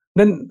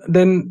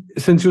then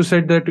since you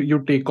said that you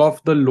take off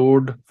the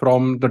load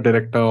from the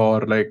director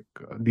or like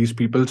these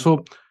people, so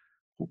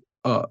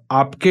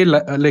आपके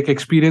like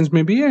experience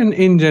maybe and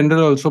in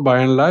general also by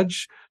and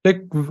large,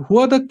 like who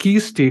are the key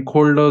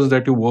stakeholders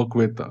that you work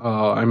with,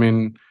 I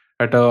mean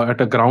at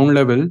a ground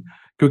level,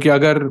 क्योंकि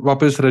अगर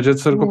वापस Rajat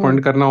sir को Hmm.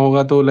 Point करना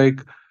होगा तो like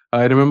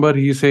I remember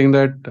he saying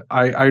that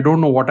I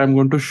don't know what I'm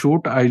going to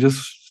shoot, I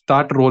just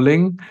start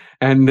rolling,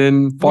 and then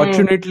Hmm.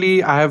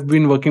 fortunately I have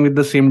been working with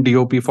the same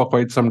DOP for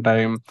quite some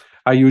time.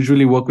 I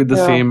usually work with the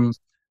Yeah. same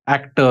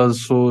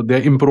actors, so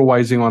they're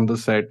improvising on the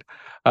set.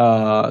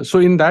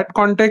 So in that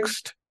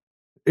context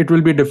it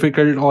will be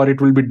difficult or it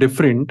will be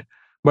different,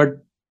 but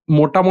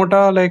मोटा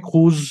मोटा like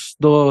who's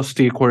the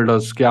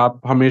stakeholders, क्या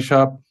आप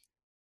हमेशा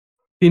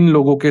किन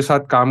लोगों के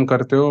साथ काम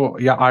करते हो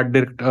या आर्ट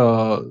डायरेक्ट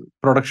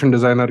प्रोडक्शन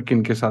डिजाइनर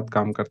किन के साथ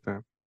काम करते हैं?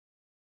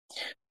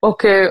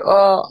 Okay.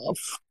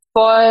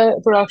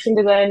 For production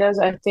designers,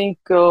 I think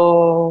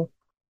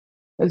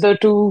the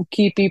two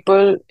key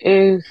people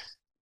is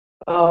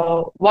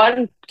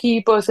one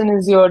key person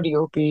is your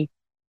DOP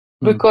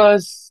Hmm.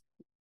 because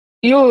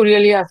you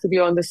really have to be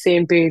on the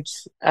same page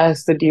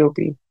as the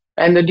DOP,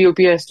 and the DOP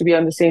has to be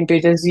on the same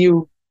page as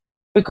you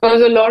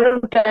because a lot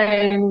of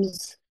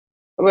times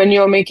when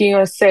you're making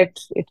a set,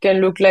 it can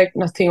look like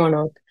nothing on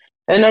earth.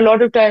 And a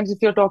lot of times,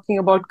 if you're talking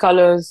about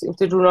colors, if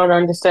they do not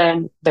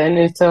understand, then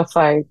it's a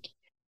fight.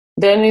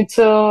 Then it's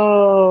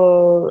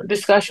a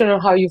discussion on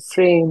how you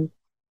frame.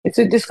 It's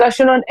a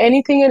discussion on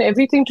anything and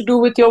everything to do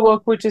with your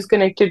work, which is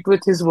connected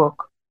with his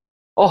work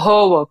or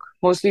her work.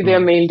 Mostly they're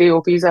Hmm. male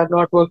DOPs. I've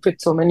not worked with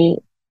so many.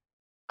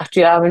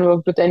 Actually, I haven't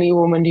worked with any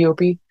woman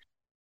DOP.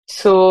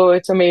 So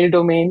it's a male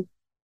domain.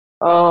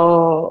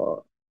 Uh,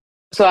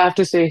 so I have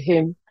to say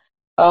him.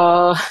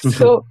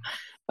 So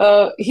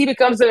he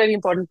becomes a very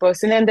important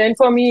person. And then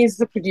for me is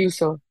the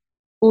producer.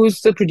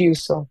 Who's the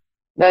producer?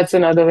 That's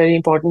another very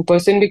important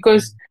person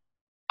because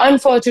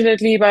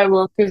unfortunately, my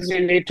work is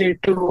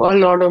related to a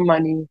lot of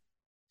money.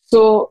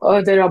 So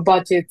there are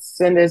budgets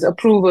and there's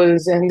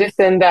approvals and this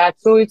and that.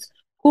 So it's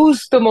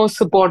who's the most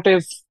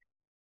supportive?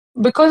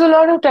 Because a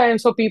lot of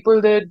times for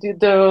people,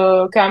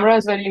 the camera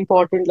is very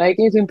important,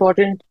 lighting is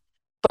important,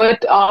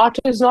 but art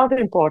is not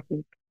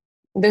important.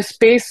 The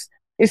space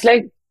is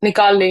like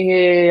nikal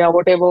lenge or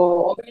whatever,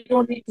 or we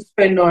don't need to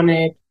spend on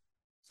it.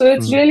 So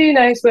it's Hmm. really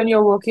nice when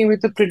you're working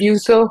with a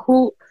producer who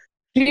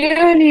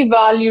really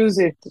values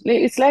it.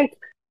 It's like,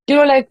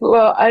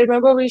 I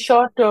remember we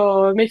shot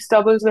mixed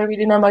doubles where we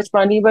didn't have much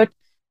money, but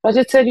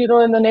Rajat said,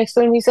 in the next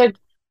one, we said,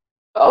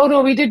 oh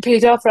no, we did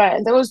Bheja Fry,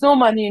 and there was no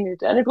money in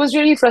it. And it was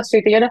really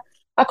frustrating. And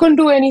I couldn't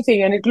do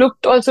anything. And it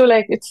looked also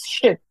like it's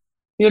shit,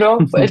 in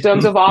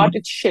terms of art,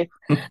 it's shit.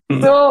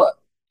 So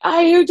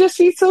you just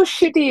feel so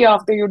shitty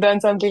after you've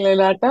done something like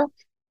that. Huh?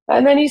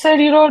 And then he said,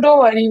 don't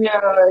worry,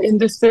 in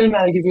this film,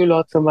 I'll give you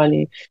lots of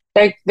money.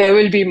 Like, there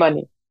will be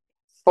money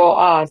for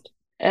art.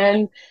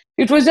 And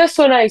it was just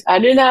so nice. I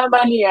didn't have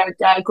money.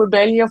 I could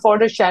barely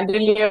afford a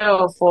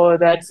chandelier for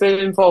that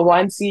film for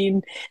one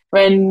scene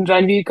when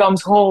Ranveer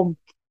comes home.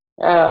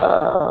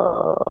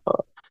 Uh,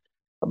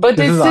 but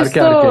This is it's just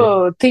RKRK.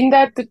 the thing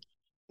that,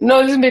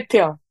 no, this is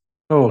Mithya.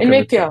 Oh, In okay,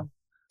 with Mithya.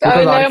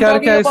 because Like I'm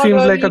talking RKRK about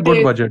seems like a early good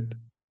days. budget.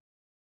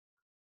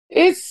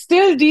 It's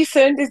still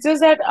decent. It's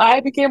just that I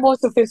became more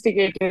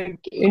sophisticated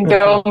in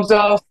terms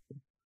of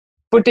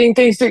putting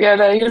things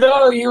together.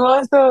 You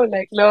also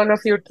like learn a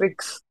few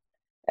tricks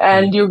Hmm.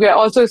 and you get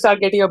also start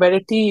getting a better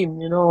team,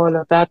 all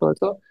of that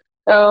also.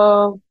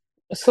 Uh,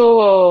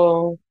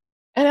 so,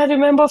 and I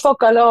remember for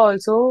color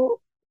also,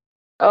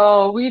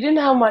 we didn't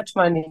have much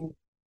money.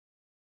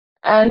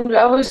 And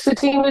I was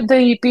sitting with the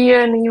EP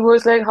and he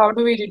was like, how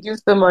do we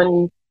reduce the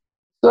money?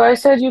 So I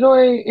said,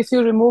 if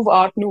you remove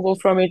Art Nouveau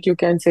from it, you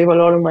can save a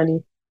lot of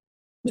money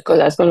because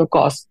that's going to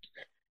cost,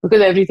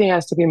 because everything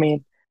has to be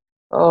made.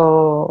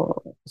 Uh,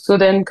 so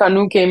then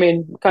Kanu came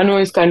in.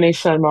 Kanu is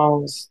Karnesh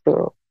Sharma, who's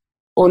the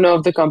owner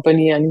of the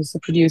company and he's the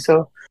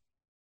producer.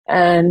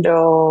 And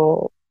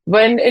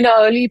when in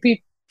early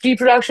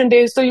pre-production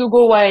days, so you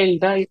go wild,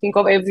 huh? You think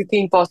of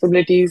everything,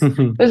 possibilities.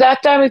 Because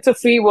that time it's a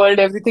free world,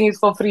 everything is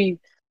for free.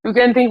 You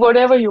can think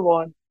whatever you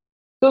want.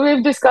 So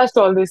we've discussed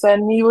all this,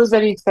 and he was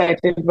very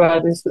excited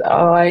about this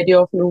idea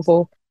of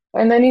Nuvo.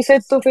 And then he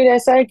said, तो फिर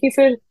ऐसा है कि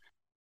फिर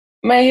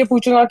मैं ये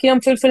पूछूंगा कि हम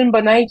फिर फिल्म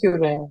बना ही क्यों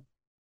रहे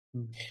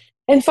हैं?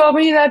 And for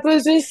me, that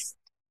was just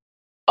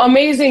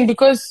amazing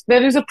because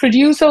there is a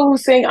producer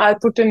who's saying, I'll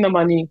put in the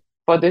money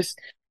for this.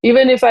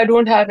 Even if I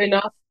don't have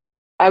enough,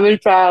 I will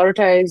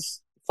prioritize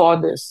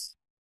for this.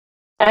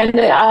 And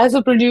as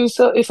a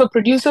producer, if a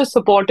producer is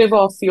supportive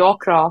of your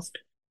craft,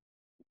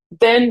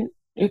 then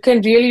you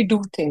can really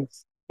do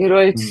things.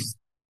 It's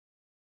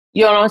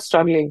you're not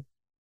struggling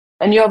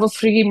and you have a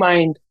free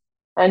mind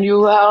and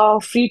you are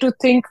free to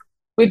think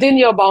within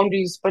your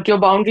boundaries, but your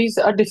boundaries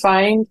are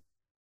defined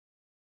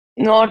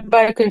not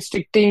by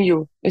constricting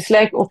you. It's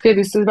like, okay,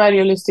 this is my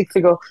realistic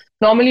figure.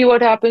 Normally,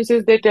 what happens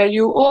is they tell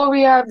you, oh,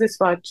 we have this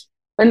much,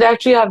 and they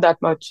actually have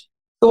that much.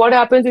 So, what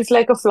happens is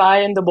like a fly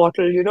in the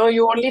bottle.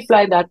 You only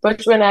fly that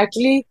much when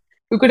actually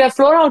you could have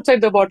flown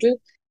outside the bottle,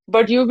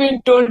 but you've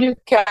been told you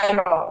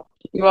cannot.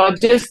 You are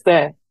just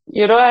there,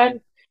 and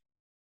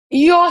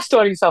your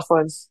story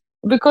suffers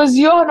because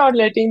you're not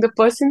letting the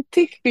person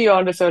think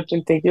beyond a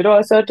certain thing,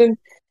 a certain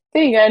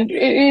thing. And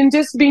in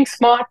just being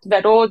smart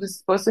that, oh,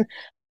 this person,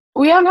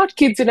 we are not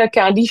kids in a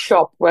candy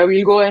shop where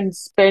we'll go and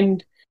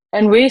spend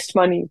and waste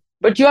money,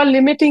 but you are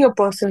limiting a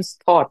person's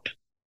thought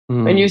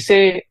when you Mm.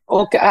 say,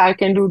 okay, I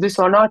can do this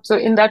or not. So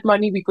in that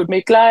money, we could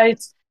make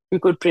lights, we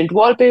could print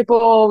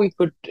wallpaper, we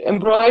could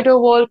embroider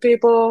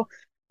wallpaper,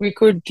 we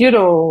could,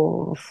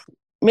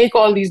 make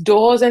all these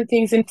doors and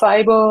things in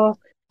fiber,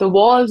 the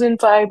walls in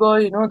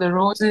fiber, the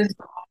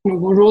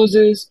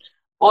roses,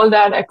 all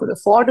that. I could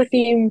afford a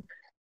team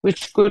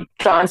which could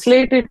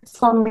translate it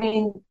for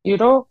me,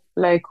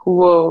 like who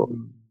were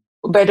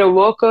better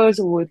workers,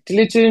 who were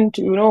diligent,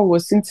 who were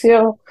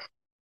sincere.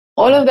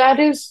 All of that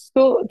is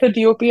so the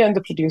DOP and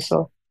the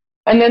producer.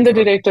 And then the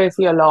Got director, if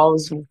he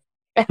allows me.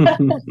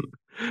 it.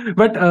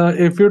 But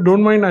if you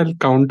don't mind, I'll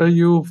counter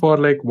you for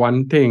like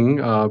one thing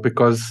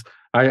because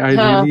I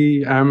Huh.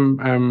 really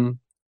am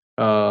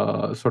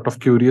sort of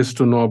curious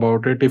to know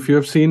about it. If you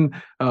have seen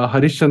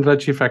Harish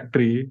Chandrachi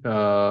Factory,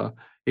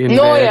 in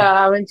No, where yeah,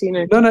 I haven't seen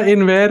it. no,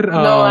 in where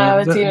No, I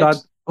haven't seen it. that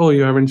oh,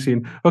 you haven't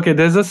seen. Okay,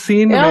 there's a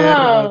scene where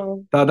Yeah.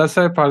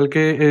 Dadasaheb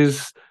Phalke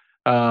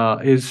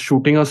is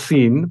shooting a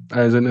scene,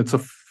 as in it's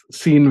a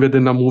scene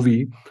within a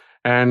movie,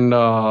 and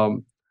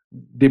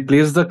they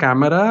place the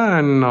camera,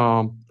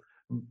 and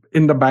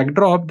in the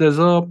backdrop there's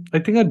a, I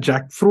think, a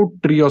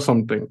jackfruit tree or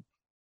something,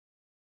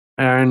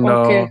 and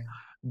Okay.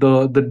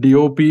 the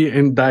DOP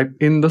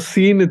in the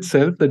scene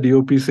itself, the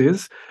DOP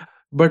says,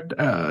 but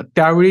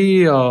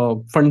त्यावेळी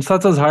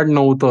फणसाचं झाड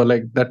नव्हतं.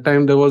 Like that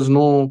time there was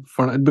no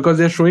because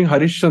they're showing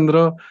Harish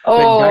Chandra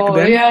like back Oh,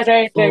 then. yeah,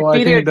 right, So right. I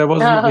think Period. there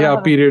was yeah,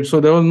 Uh, period.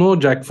 So there was no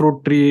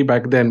jackfruit tree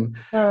back then.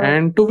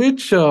 And to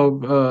which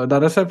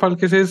Dadasaheb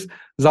Phalke says,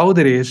 जाऊ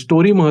दे रे,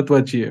 story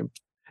महत्वाची आहे.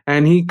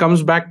 And he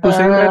comes back to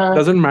saying that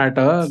doesn't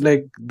matter,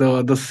 like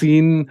the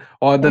scene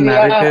or the yeah,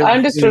 narrative is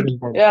understood.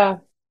 important. Yeah,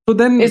 So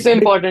then, it's like,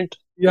 important.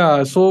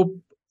 yeah, so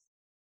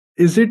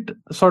is it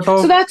sort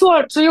So of, that's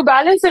what. So you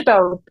balance it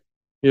out.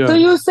 So yeah.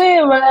 you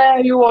say where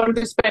you want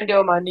to spend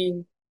your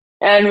money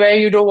and where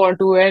you don't want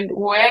to, and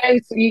where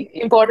it's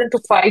important to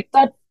fight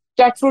that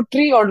jackfruit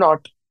tree or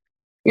not.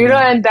 Hmm.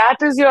 And that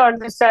is your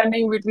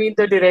understanding between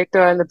the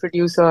director and the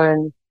producer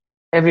and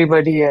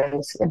everybody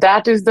else.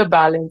 That is the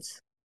balance.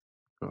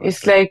 Got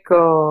It's it.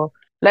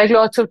 like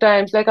lots of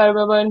times, like I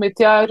remember in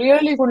Mithya, I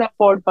really couldn't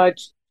afford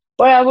much.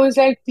 But I was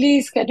like,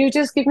 please, can you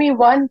just give me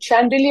one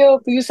chandelier?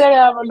 You said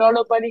I have a lot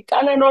of money.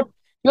 Can I not?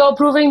 You're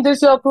approving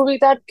this, you're approving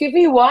that. Give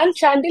me one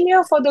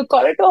chandelier for the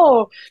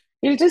corridor.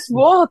 It'll just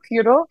work.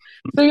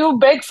 So you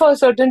beg for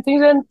certain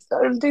things and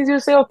certain things you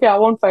say, okay, I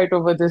won't fight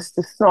over this.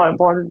 This is not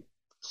important.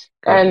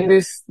 Got And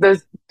it.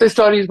 the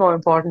story is more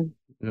important.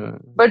 Yeah.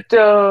 But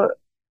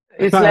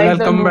it's I'll like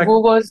the come back.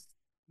 Nuvo was,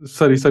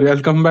 Sorry.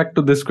 I'll come back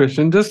to this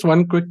question. Just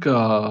one quick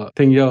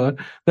thing here.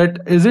 That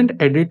isn't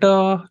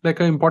editor like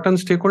an important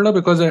stakeholder?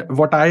 Because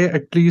what I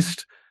at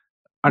least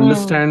hmm,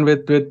 understand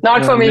with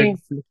not for me.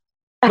 Netflix.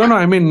 No.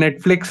 I mean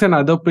Netflix and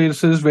other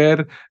places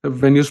where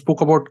when you spoke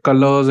about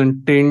colors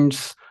and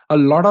tints, a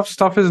lot of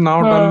stuff is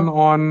now done Hmm.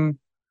 on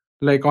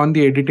like on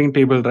the editing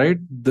table, right?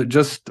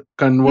 Just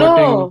converting.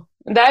 No,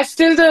 that's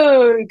still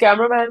the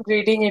cameraman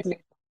grading it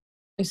later.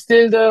 It's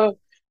still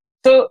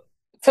so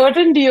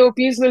certain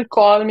DOPs will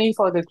call me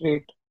for the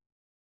grade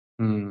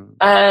Hmm.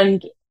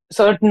 and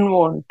certain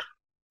won't.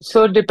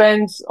 So it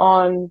depends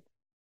on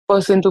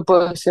person to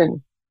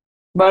person.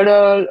 But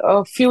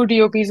a few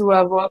DOPs who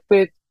I've worked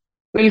with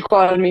will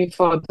call me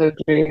for the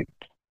grade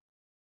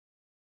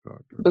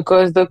Got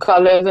because the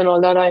colors and all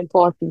that are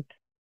important.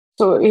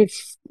 So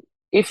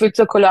if it's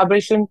a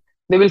collaboration,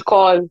 they will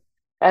call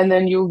and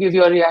then you give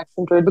your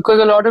reaction to it. Because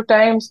a lot of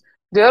times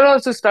they're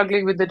also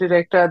struggling with the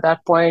director at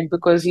that point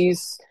because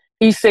he's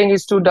saying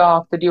it's too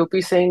dark. The DOP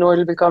is saying no,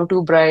 it'll become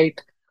too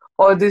bright,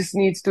 or this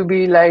needs to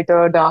be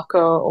lighter, darker,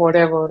 or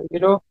whatever.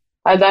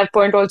 At that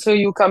point, also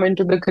you come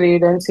into the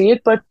grade and see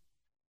it, but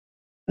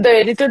the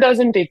editor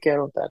doesn't take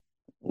care of that.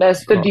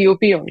 That's the Got,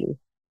 DOP only.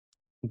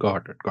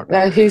 got it, got it.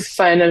 That's his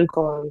final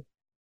call.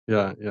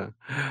 Yeah, yeah.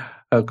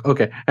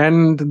 Okay.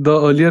 And the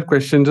earlier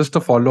question, just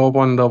to follow up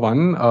on the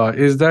one,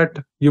 is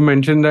that you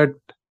mentioned that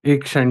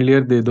ek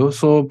chandelier de do.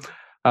 So,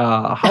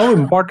 how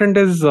important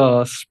is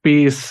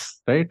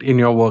space, right, in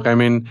your work? I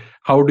mean,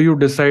 how do you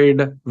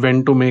decide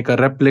when to make a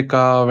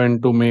replica,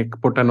 when to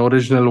put an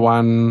original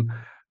one?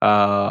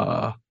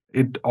 Uh,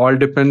 it all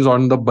depends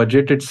on the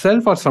budget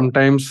itself, or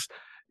sometimes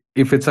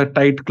if it's a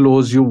tight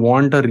close, you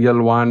want a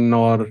real one,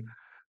 or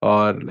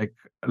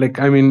like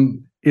I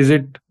mean, is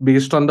it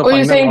based on the Oh,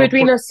 you're final saying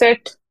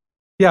output?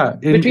 Yeah,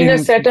 between a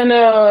set and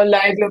a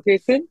live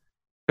location,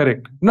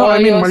 correct. No, or I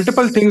mean you're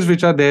multiple things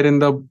which are there in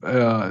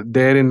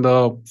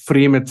the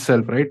frame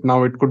itself, right?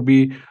 Now it could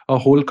be a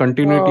whole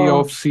continuity uh,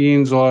 of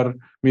scenes, or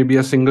maybe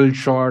a single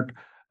shot,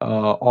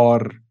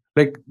 or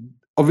like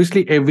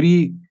obviously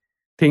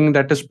everything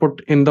that is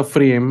put in the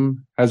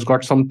frame has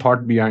got some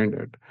thought behind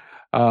it.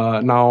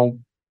 Now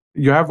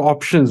you have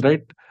options,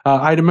 right?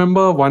 I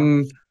remember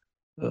one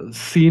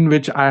scene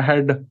which I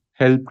had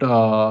helped.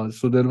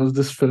 So there was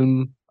this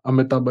film,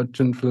 Amitabh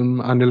Bachchan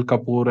film, Anil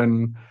Kapoor,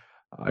 and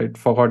I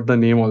forgot the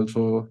name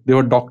also. They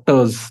were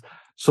doctors.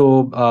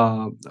 So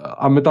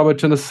Amitabh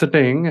Bachchan is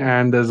sitting,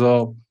 and there's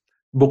a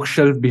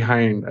bookshelf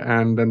behind,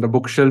 and then the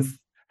bookshelf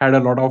had a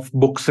lot of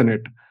books in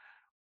it.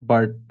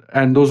 But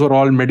and those were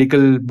all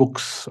medical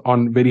books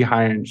on very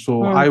high end.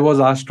 So hmm. I was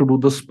asked to do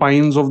the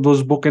spines of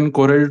those book in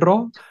Corel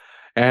Draw,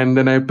 and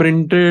then I put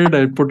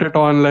it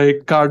on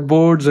like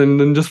cardboards, and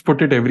then just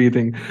put it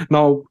everything.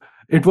 Now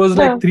it was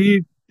Yeah. like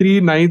three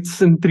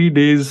nights and 3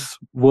 days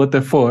worth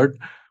effort,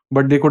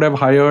 but they could have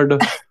hired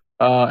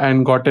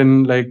and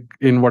gotten like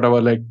in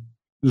whatever, like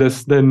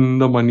less than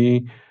the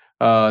money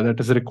that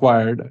is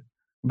required,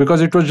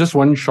 because it was just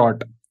one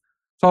shot.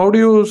 So how do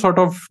you sort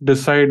of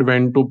decide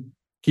when to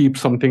keep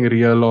something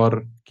real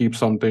or keep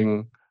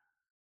something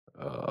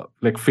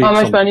like How fake much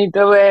something? money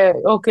to wear?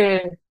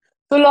 Okay.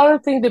 So a lot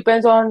of things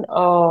depends on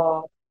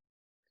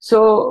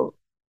so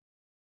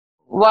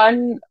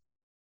one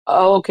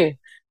okay.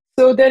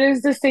 So there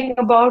is this thing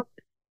about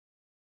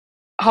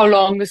how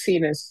long the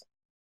scene is.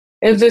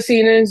 If the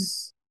scene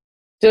is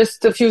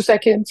just a few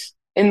seconds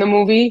in the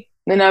movie,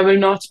 then I will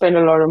not spend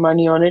a lot of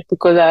money on it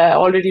because I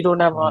already don't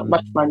have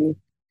much Mm. money.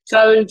 So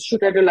I will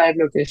shoot at a live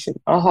location,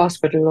 a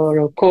hospital or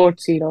a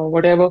court scene or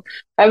whatever.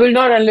 I will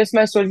not unless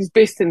my story is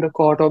based in the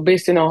court or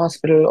based in a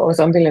hospital or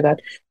something like that.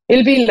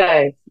 It'll be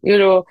live,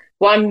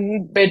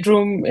 one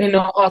bedroom in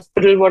a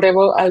hospital,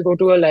 whatever. I'll go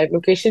to a live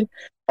location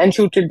and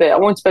shoot it there. I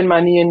won't spend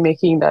money in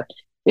making that.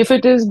 If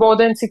it is more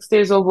than 6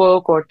 days of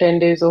work or 10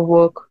 days of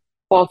work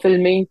for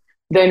filming,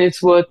 then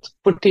it's worth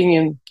putting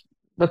in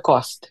the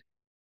cost.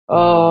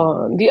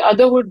 Mm. The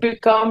other would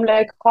become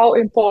like how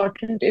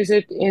important is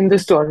it in the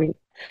story?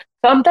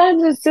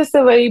 Sometimes it's just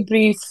a very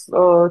brief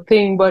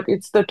thing, but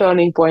it's the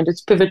turning point.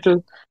 It's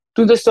pivotal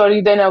to the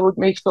story. Then I would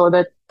make sure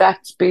that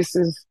that space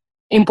is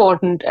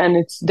important and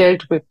it's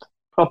dealt with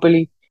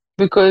properly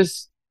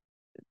because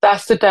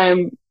that's the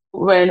time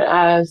when,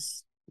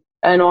 as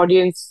an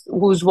audience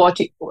who's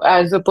watching,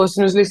 as a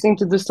person who's listening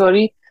to the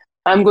story,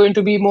 I'm going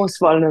to be most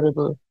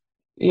vulnerable,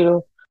 you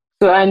know.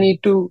 So I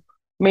need to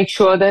make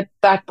sure that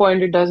that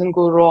point it doesn't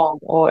go wrong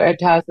or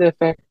it has the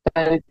effect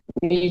that it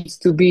needs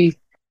to be,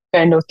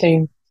 kind of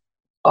thing.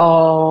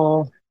 Uh,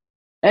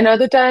 and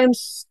other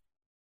times,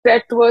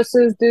 set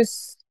versus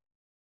this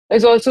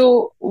is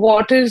also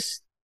what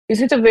is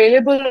it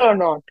available or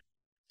not?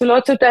 So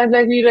lots of times,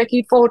 like we like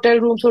eat for hotel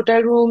rooms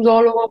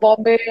all over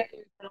Bombay.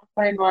 You cannot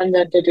find one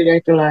that the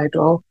director liked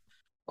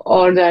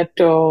or that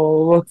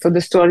worked for the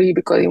story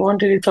because he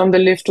wanted it from the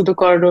lift to the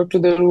corridor to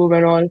the room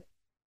and all.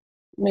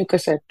 Make a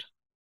set,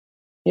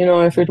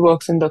 if it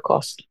works in the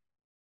cost.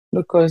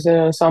 Because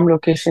there are some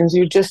locations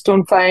you just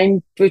don't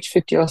find which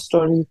fit your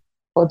story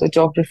or the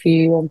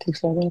geography and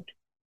things like that.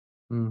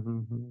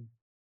 Mhm.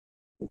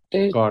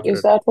 Got Is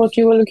it. that what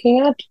you were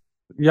looking at?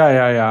 Yeah,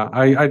 yeah, yeah.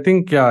 I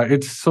think, yeah,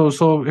 it's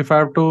so if I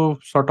have to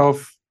sort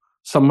of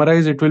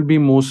summarize, it will be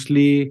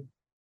mostly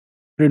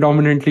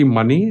predominantly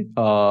money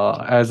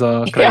as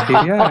a Yeah,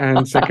 criteria,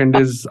 and second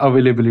is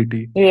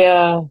availability.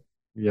 yeah,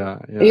 Yeah,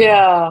 yeah.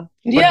 yeah,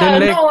 But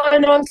then yeah. like, No,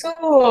 and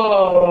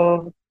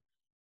also,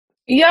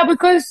 yeah,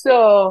 because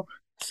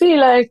see,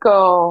 like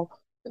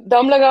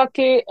Dum Laga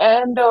Ke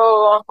and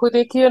Aankhon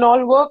Dekhi and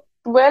all work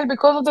well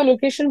because of the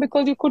location,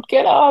 because you could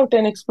get out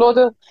and explore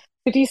the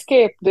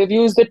cityscape. They've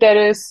used the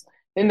terrace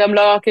in Dum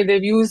Laga Ke,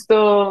 they've used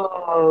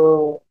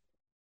the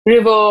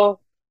river,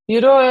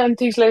 and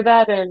things like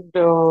that. And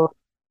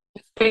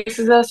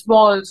spaces are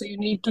small, so you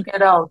need to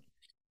get out.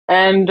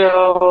 And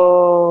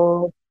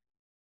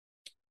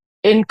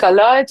in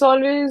Kala, it's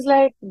always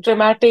like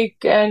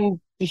dramatic and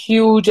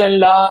huge and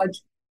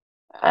large.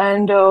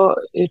 And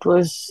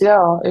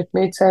it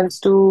made sense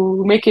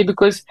to make it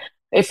because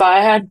If I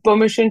had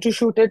permission to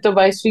shoot at the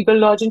Vice Regal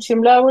Lodge in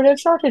Shimla, I would have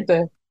shot it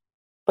there.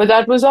 But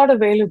that was not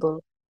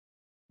available.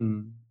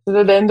 Hmm.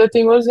 So then the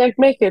thing was like,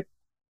 make it.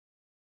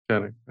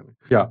 Correct. Correct.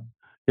 Yeah.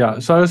 Yeah.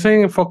 So I was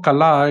saying for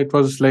Kala, it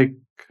was like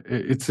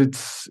it's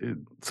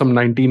some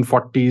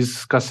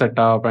 1940s ka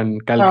setup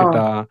and Uh,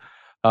 Calcutta,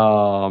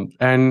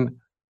 and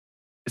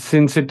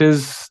since it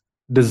is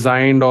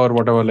designed or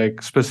whatever,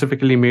 like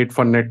specifically made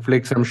for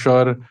Netflix, I'm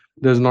sure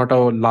there's not a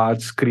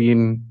large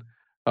screen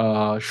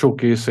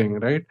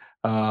showcasing, right?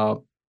 Uh,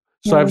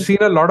 so I've mm, seen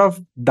a lot of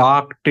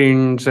dark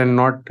tints and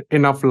not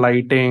enough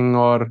lighting,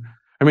 or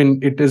I mean,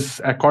 it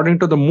is according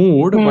to the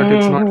mood, but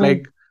it's not mm,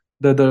 like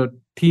the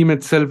theme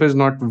itself is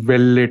not well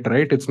lit,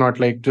 right? It's not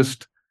like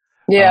just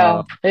yeah,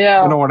 uh, you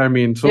yeah, know what I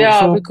mean. So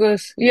yeah, so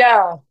because,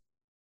 yeah.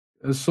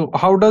 so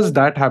how does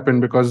that happen?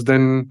 Because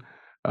then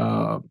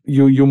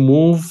you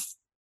move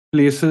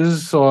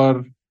places,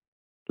 or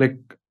like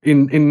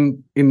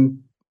in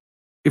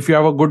if you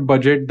have a good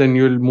budget, then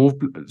you'll move.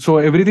 So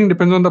everything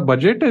depends on the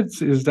budget.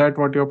 It's Is that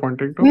what you're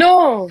pointing to?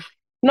 No,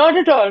 not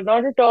at all,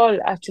 not at all,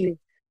 actually.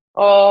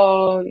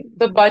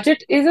 The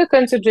budget is a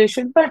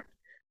consideration, but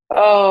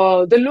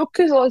the look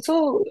is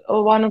also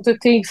one of the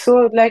things.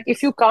 So, like,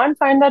 if you can't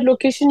find that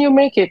location, you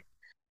make it.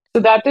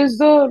 So that is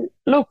the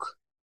look.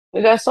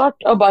 That's not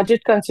a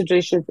budget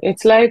consideration.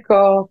 It's like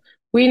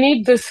we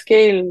need the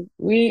scale.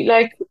 We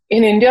like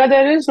in India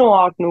there is no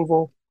Art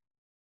Nouveau.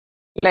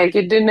 Like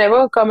it did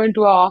never come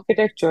into our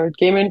architecture. It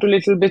came into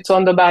little bits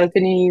on the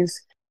balconies,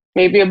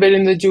 maybe a bit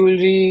in the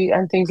jewelry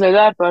and things like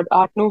that. But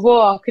Art Nouveau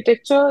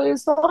architecture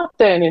is not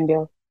there in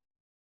India.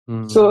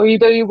 Hmm. So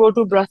either you go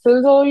to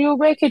Brussels or you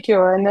make it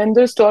here. And then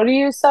the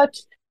story is such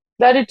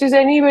that it is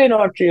anyway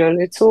not real.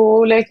 It's so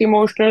like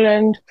emotional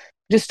and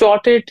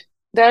distorted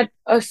that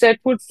a set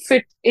would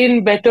fit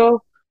in better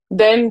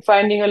than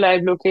finding a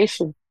live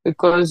location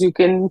because you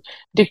can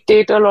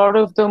dictate a lot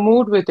of the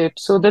mood with it.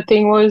 So the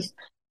thing was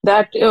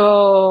that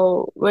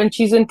when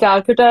she's in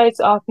Calcutta,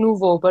 it's Art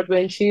Nouveau, but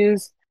when she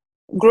is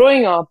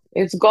growing up,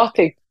 it's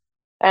Gothic.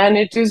 And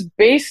it is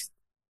based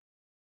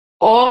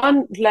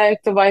on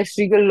like the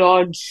Viceregal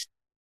Lodge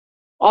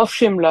of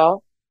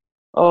Shimla.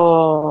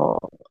 Uh,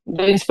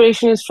 the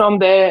inspiration is from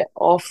there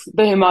of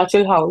the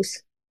Himachal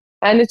House,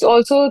 and it's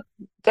also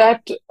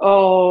that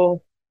of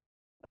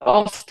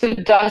the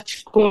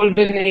Dutch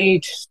Golden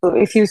Age. So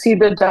if you see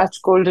the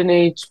Dutch Golden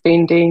Age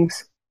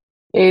paintings,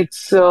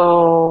 it's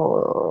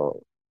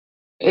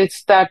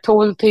it's that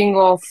whole thing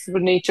of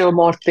nature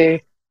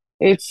morte.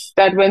 It's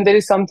that when there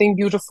is something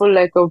beautiful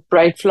like a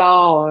bright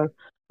flower or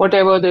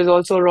whatever, there's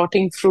also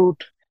rotting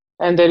fruit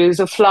and there is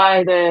a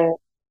fly there.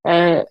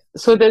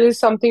 So there is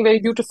something very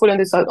beautiful and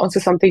there's also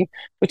something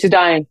which is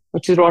dying,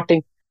 which is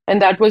rotting.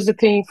 And that was the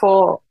thing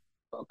for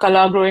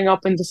Kala growing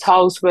up in this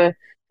house where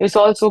it's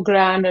also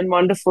grand and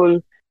wonderful.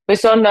 But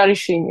it's not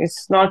nourishing.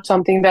 It's not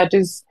something that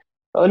is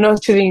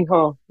nurturing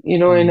her,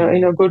 in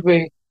a Hmm. good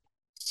way.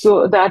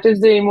 So that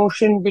is the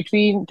emotion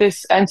between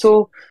this. And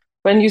so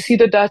when you see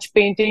the Dutch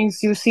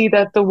paintings, you see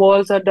that the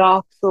walls are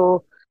dark.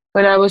 So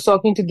when I was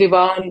talking to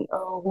Divan,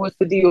 who was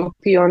the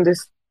DOP on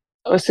this,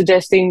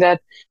 suggesting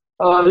that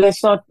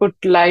let's not put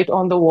light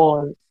on the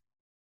wall.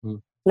 Hmm.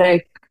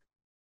 Like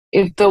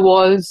if the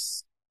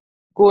walls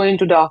go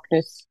into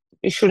darkness,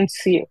 you shouldn't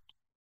see it.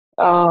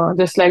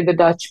 Just like the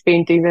Dutch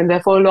paintings, and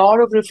therefore a lot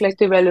of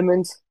reflective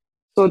elements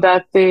so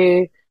that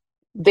they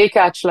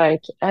catch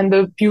light. And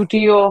the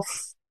beauty of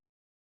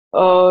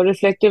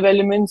reflective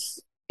elements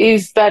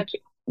is that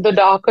the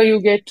darker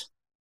you get,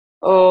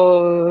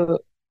 the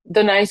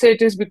nicer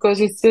it is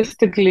because it's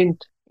just a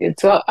glint.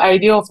 It's an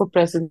idea of a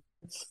presence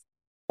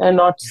and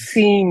not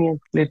seeing it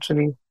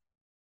literally.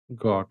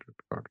 Got it.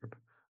 Got it.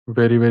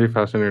 Very very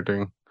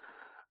fascinating.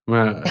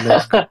 मैं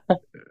like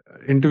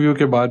interview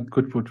के बाद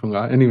कुछ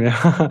पूछूंगा anyway.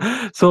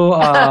 So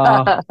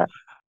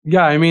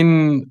yeah, I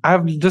mean, I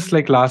have just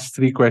like last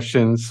three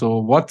questions. So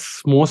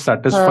what's most हाँ,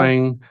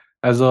 satisfying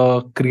as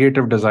a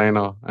creative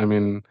designer? I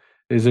mean,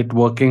 is it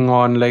working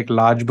on like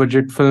large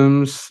budget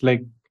films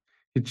like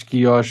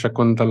Hichki or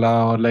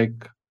Shakuntala, or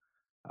like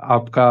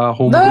आपका no,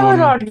 homegrown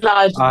not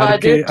large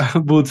RK budget.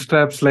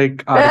 bootstraps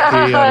like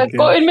RK?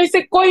 इनमें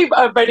से कोई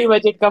बड़ी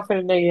budget का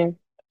film नहीं है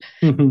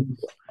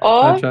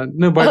और Acha.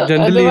 No, but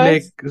generally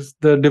like otherwise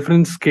the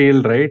different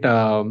scale, right?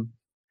 But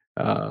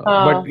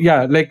हाँ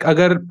yeah, like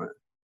अगर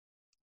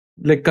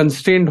like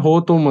constrained हो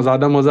तो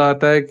ज्यादा मजा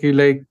आता है कि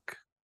like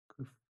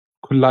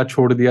खुला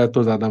छोड़ दिया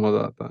तो ज्यादा मजा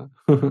आता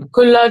है.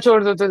 खुला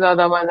छोड़ दो तो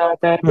ज्यादा मजा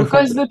आता है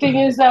because the thing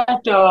is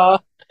that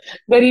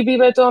गरीबी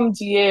में तो हम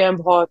जिए हैं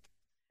बहुत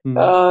Hmm.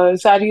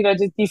 सारी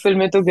रजत की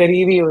फिल्में तो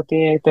गरीब ही होती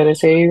हैं एक तरह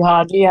से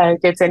hardly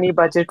gets any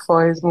budget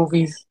for his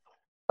movies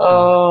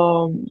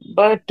Hmm.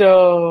 but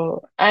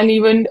and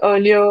even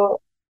earlier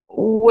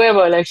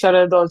whoever like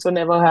Sharad also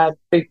never had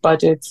big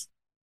budgets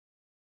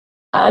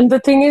and the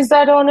thing is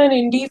that on an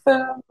indie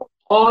film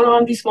or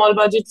on the small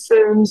budget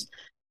films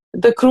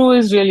the crew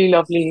is really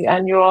lovely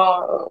and you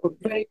are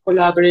very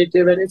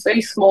collaborative and it's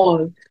very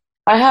small.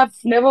 I have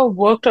never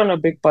worked on a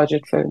big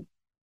budget film.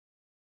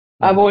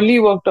 I've Hmm. only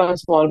worked on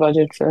small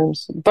budget films,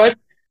 but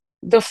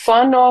the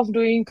fun of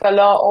doing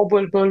Kala or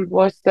Bulbul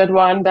was that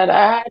one that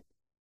I had,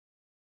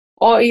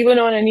 or even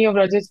on any of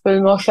Rajat's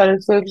film or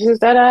Sharad's films, is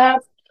that I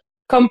have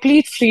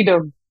complete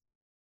freedom.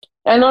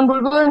 And on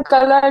Bulbul and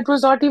Kala, it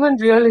was not even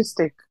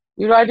realistic.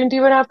 I didn't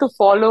even have to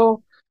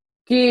follow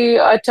कि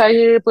अच्छा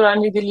ये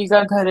पुरानी दिल्ली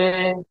का घर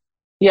है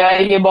या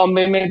ये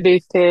बॉम्बे में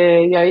बेस्ड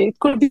है या it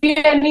could be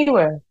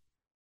anywhere.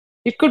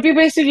 It could be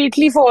based in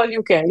Italy for all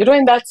you care,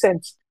 in that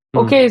sense.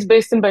 Okay, Hmm. it's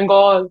based in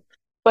Bengal,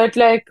 but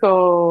like,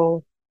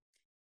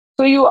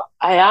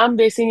 I am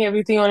basing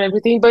everything on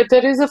everything, but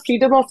there is a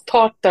freedom of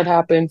thought that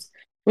happens,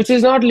 which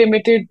is not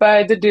limited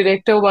by the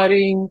director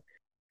worrying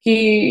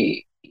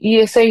कि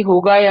ये सही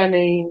होगा या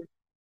नहीं,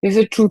 is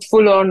it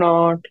truthful or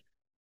not?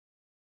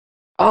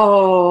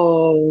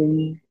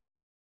 Oh,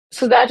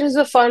 so that is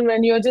the fun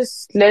when you're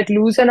just let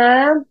loose, and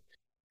I am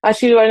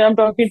actually when I'm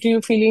talking to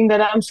you, feeling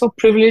that I'm so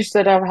privileged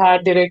that I've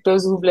had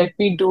directors who've let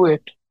me do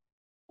it.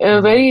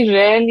 Hmm. Very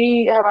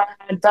rarely have I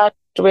had that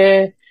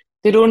where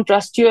they don't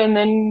trust you and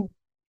then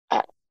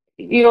uh,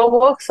 your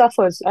work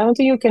suffers. I don't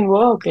think you can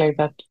work like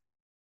that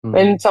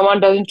when Hmm. someone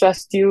doesn't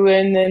trust you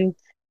and then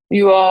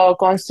you are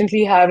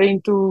constantly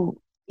having to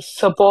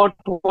support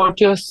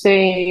what you're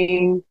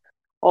saying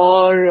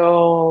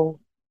or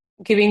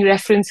giving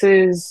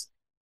references.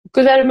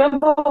 Because I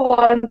remember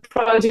one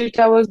project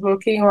I was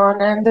working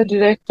on and the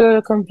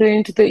director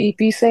complained to the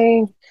EP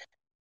saying,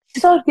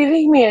 she's not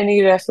giving me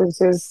any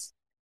references.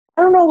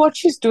 I don't know what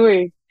she's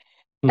doing.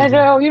 And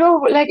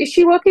Hmm. like, is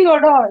she working or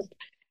not?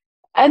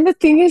 And the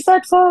thing is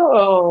that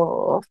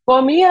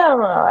for me,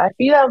 I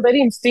feel I'm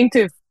very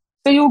instinctive.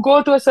 So you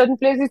go to a certain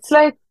place, it's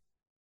like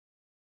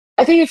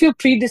I think if you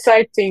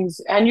pre-decide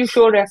things and you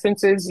show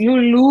references, you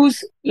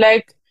lose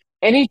like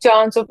any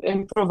chance of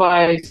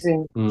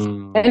improvising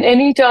and Hmm.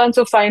 any chance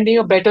of finding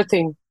a better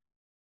thing.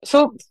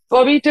 So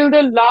for me, till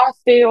the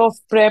last day of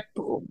prep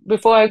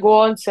before I go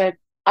on set,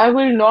 I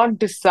will not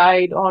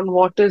decide on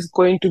what is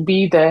going to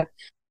be there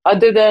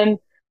other than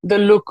the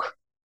look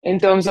in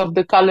terms of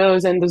the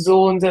colors and the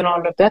zones and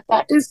all of that.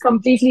 That is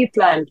completely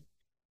planned.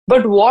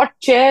 But what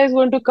chair is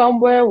going to come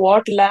where,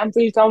 what lamp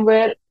will come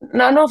where,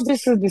 none of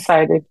this is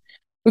decided.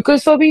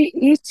 Because for me,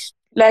 each,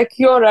 like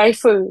your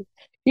rifle,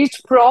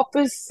 each prop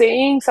is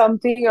saying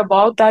something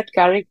about that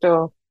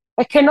character.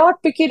 I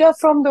cannot pick it up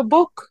from the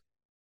book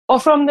or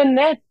from the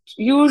net,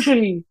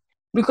 usually.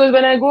 Because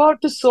when I go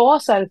out to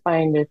source, I'll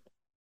find it.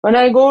 When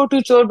I go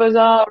to Chor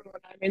Bazaar, or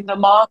I'm in the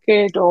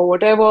market or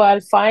whatever,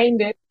 I'll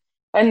find it.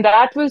 And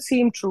that will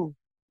seem true.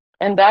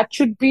 And that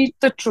should be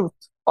the truth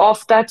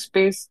of that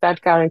space,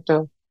 that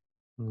character.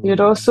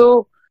 Hmm.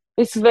 So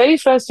it's very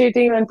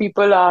frustrating when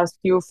people ask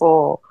you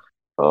for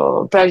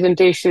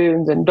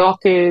presentations and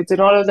dockets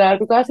and all of that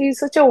because it's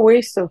such a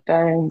waste of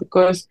time.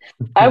 Because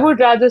I would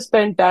rather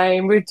spend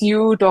time with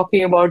you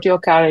talking about your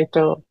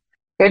character,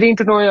 getting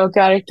to know your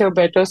character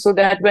better, so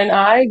that when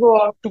I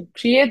go out to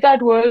create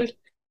that world,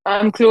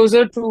 I'm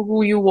closer to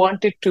who you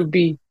want it to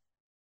be.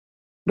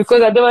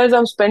 Because otherwise,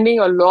 I'm spending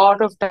a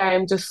lot of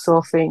time just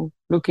surfing,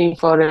 looking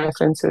for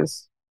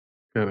references.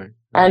 Correct.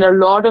 And Correct.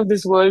 a lot of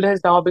this world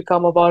has now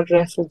become about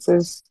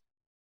references,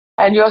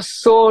 and you're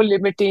so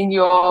limiting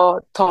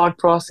your thought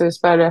process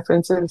by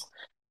references.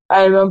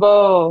 I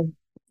remember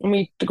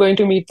going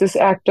to meet this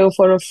actor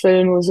for a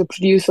film who was a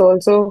producer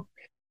also,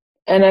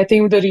 and I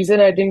think the reason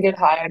I didn't get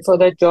hired for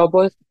that job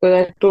was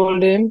because I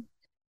told him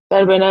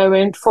that when I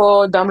went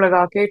for Dam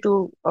Lagake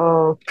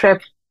to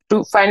prep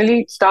to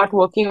finally start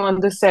working on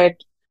the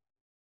set,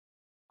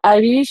 I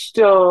reached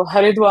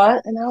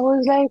Haridwar and I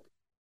was like,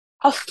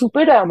 how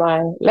stupid am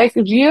I? Like,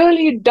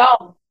 really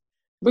dumb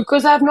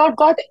because I've not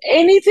got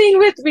anything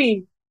with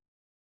me.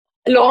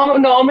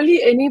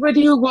 Normally,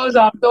 anybody who goes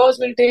outdoors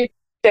will take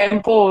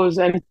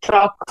tempos and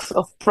trucks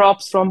of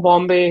props from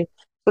Bombay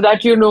so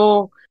that you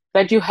know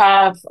that you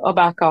have a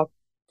backup.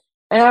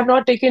 And I've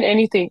not taken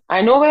anything.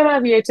 I know where my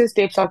VHS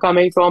tapes are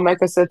coming from, my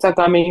cassettes are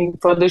coming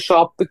from the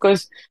shop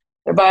because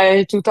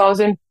by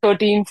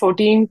 2013,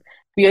 14,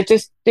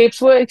 VHS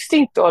tapes were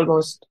extinct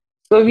almost.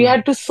 So we Hmm.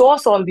 had to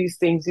source all these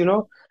things,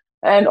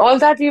 and all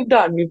that we've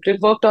done.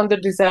 Worked on the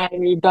design,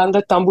 we've done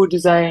the tambu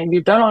design,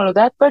 we've done all of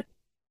that, but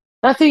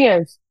nothing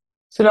else.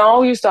 So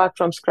now you start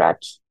from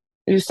scratch.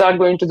 You start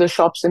going to the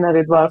shops in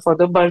Haridwar for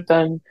the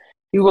bartan.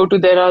 You go to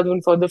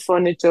Dehradun for the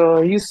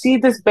furniture. You see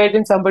this bed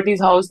in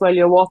somebody's house while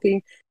you're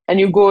walking, and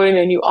you go in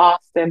and you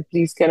ask them,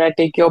 please, can I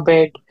take your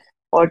bed?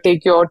 Or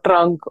take your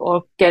trunk?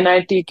 Or can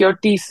I take your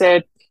tea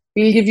set?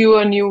 We'll give you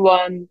a new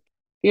one.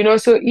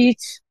 So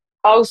each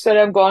house that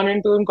I've gone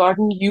into and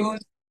gotten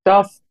used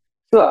stuff.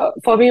 So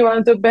for me, one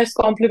of the best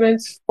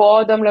compliments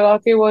for Dam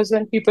Lagake was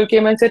when people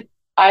came and said,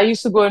 I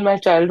used to go in my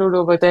childhood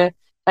over there,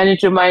 and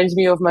it reminds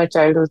me of my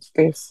childhood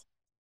space.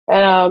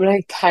 And I'm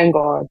like, thank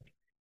God.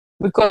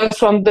 Because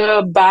from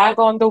the bag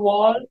on the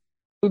wall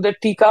to the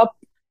teacup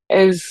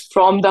is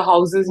from the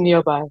houses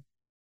nearby.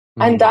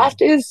 And that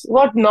Hmm. is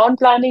what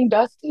non-planning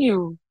does to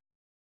you.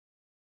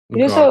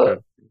 Got So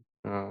it.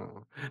 Uh,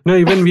 no,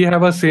 even we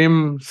have a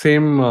same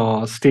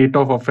state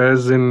of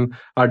affairs in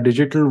our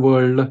digital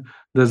world.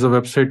 There's a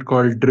website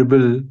called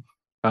Dribble,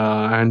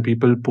 and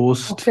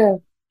Okay.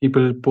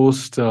 people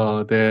post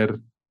their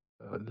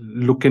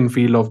look and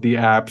feel of the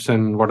apps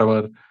and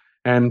whatever,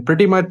 and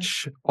pretty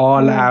much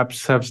all Hmm.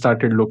 apps have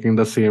started looking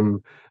the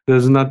same.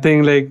 There's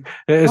nothing like,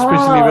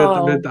 especially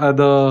Ah, with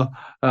other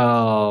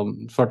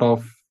sort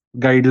of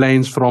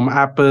guidelines from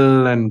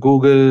Apple and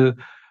Google.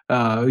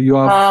 You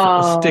are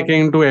ah,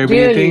 sticking to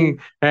everything,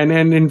 really?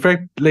 and in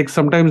fact, like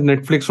sometimes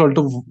Netflix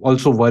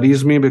also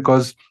worries me,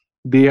 because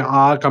they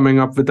are coming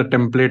up with a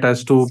template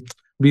as to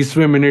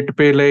 20वें minute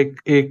पे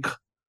like एक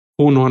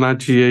खून होना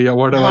चाहिए या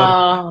whatever.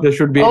 Ah. There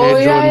should be Oh, edge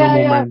or yeah, no yeah, yeah.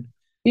 movement.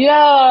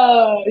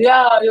 Yeah,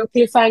 yeah, your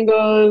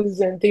cliffhangers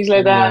and things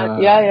like that.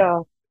 Yeah, Yeah,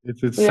 yeah,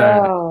 it's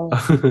sad.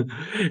 yeah.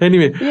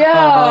 Anyway,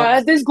 Yeah,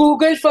 and this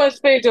Google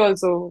first page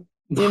also.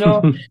 You know,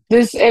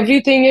 this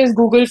everything is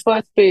Google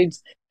first page.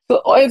 So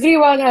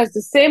everyone has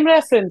the same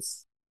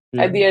reference at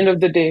yeah, the end of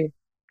the day.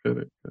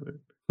 correct, correct.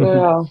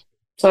 Yeah.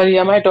 Sorry,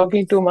 am I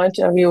talking too much?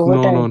 Are we over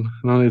No, no, time?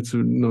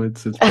 no,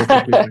 it's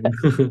perfectly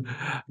fine.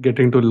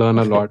 Getting to learn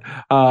a lot.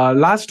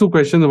 Last two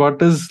questions.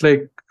 What is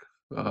like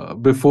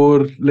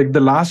before, like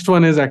the last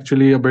one is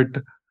actually a bit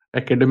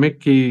academic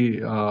कि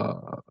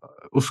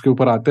उसके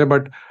ऊपर आते हैं,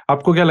 but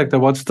आपको क्या लगता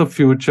है, what's the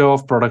future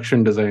of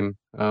production design?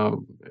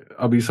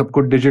 अभी सब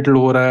कुछ डिजिटल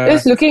हो रहा है.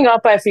 Just looking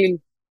up, I feel.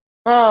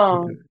 हाँ.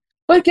 Okay.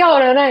 पर क्या हो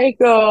रहा है ना,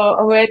 एक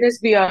अवेयरनेस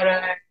भी आ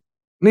रहा है.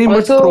 नहीं, बट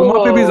ऑल्सो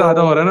क्रोमा पे भी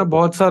ज्यादा हो रहा है ना,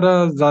 बहुत सारा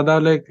ज्यादा,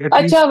 लाइक अच्छा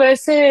एटलीस्ट.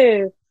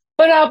 वैसे,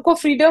 पर आपको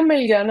फ्रीडम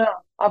मिल गया ना.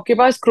 आपके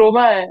पास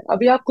क्रोमा है,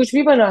 अभी आप कुछ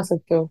भी बना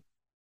सकते हो.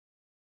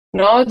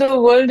 Now the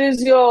world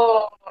is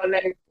your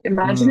like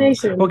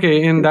imagination. Okay,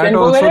 in You that can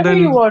go also, wherever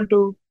you then want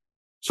to.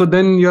 so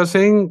then you're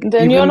saying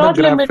Then you're even the not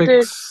limited.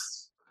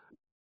 graphics.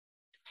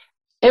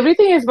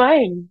 Everything is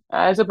mine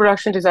as a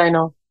production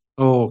designer.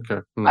 Oh, okay.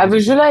 I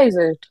visualize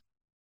it.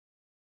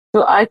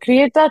 So I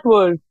create that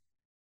world,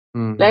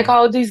 like Mm-hmm.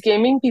 how these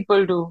gaming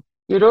people do.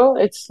 You know,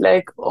 it's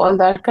like all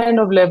that kind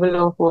of level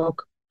of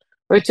work,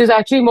 which is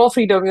actually more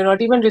freedom. You're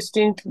not even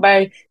restrained by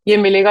ये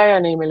मिलेगा या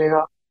नहीं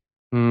मिलेगा.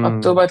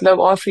 अब तो Hmm. मतलब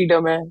और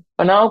freedom है.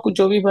 बनाओ कुछ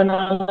जो भी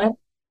बनाना है.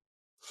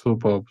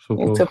 Superb,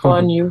 It's superb.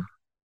 upon you.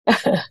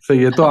 So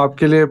ये तो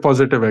आपके लिए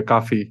पॉजिटिव है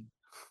काफी,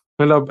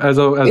 मतलब as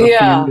a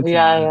Yeah, field.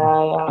 yeah,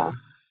 yeah, yeah.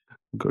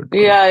 Good, good,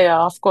 Yeah, yeah,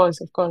 of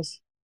course, of course.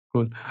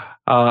 cool.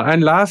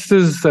 And last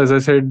is, as I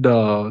said,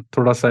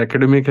 थोड़ा सा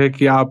एकेडमिक है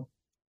कि आप,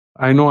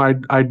 I know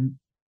I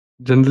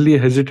generally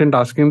hesitant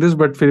asking this,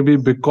 but फिर भी,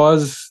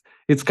 because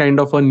it's kind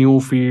of a new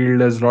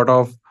field, there's a lot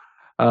of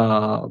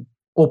uh,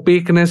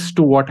 opaqueness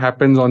to what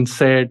happens on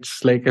sets,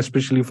 like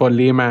especially for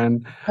layman.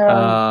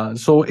 हाँ,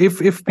 So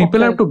if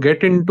people have okay. to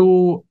get into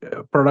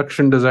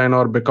production design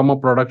or become a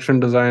production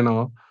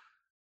designer,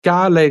 क्या,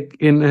 like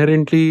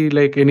inherently,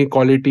 like any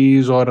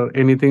qualities or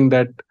anything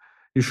that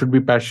you should be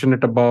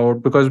passionate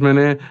about? Because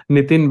मैंने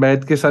नितिन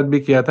बैद के साथ भी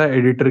किया था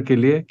editor के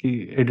लिए, कि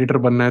एडिटर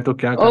बनना है तो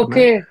क्या करना है.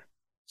 Okay.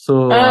 So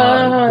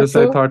just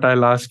I So, thought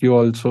I'll ask you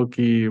also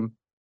कि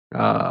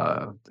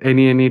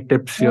any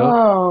tips here.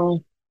 ah,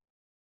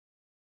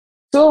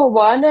 so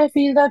one, I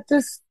feel that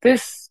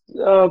this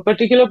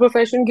particular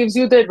profession gives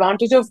you the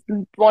advantage of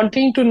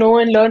wanting to know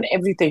and learn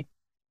everything,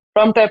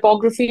 from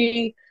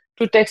typography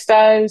to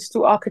textiles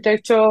to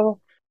architecture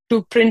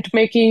to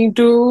printmaking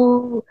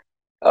to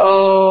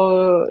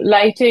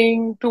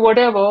lighting to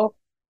whatever.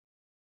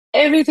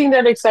 Everything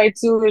that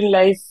excites you in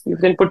life, you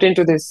can put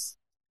into this.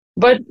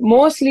 But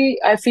mostly,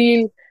 I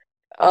feel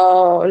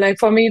like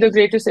for me, the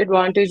greatest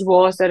advantage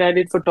was that I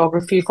did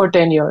photography for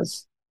 10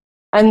 years.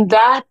 And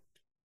that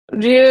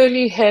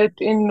really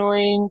helped in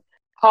knowing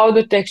how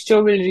the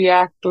texture will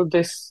react to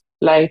this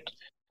light,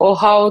 or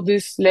how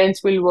this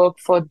lens will work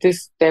for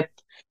this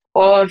depth,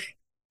 or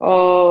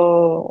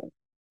uh,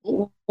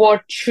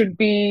 what should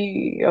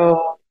be,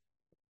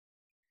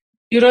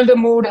 the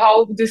mood,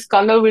 how this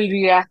color will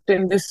react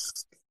in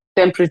this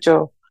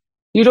temperature.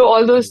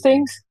 All those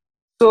things.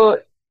 So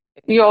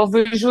your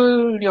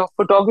visual, your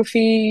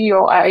photography,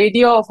 your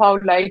idea of how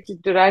light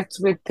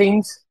interacts with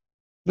things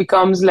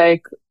becomes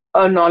like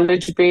a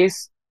knowledge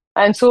base.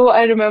 And so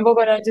I remember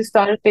when I just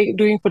started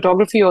doing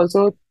photography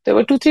also, there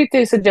were two, three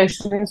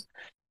suggestions.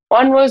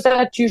 One was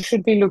that you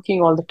should be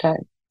looking all the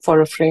time for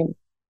a frame.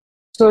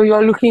 So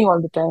you're looking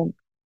all the time.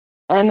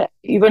 And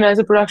even as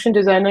a production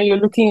designer, you're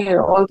looking at it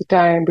all the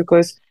time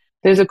because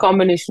there's a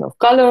combination of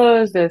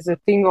colors, there's a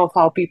thing of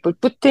how people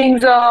put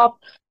things up,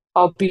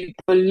 how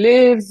people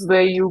live,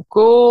 where you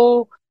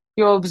go,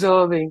 you're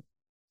observing.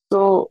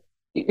 So,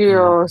 yeah,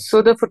 Mm.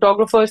 so the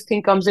photographer's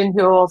thing comes in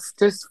here of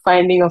just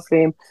finding a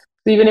frame.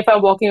 So even if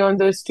I'm walking on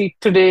the street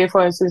today,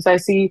 for instance, I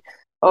see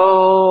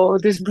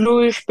this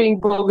bluish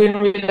pink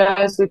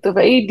bougainvillea with a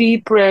very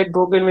deep red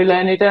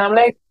bougainvillea in it, and I'm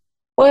like,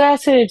 oh,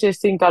 that's an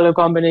interesting color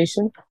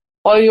combination.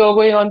 Or you're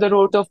going on the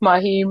road of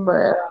Mahim,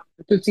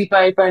 Tutsi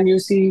Pipe, and you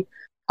see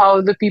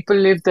how the people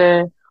live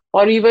there.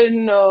 Or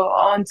even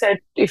on set,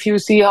 if you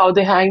see how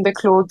they hang the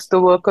clothes, the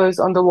workers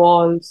on the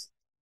walls,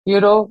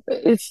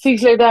 it's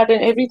things like that,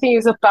 and everything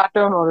is a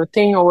pattern or a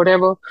thing or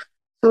whatever.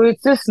 So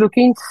it's just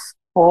looking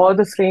for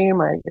the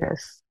frame, I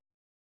guess,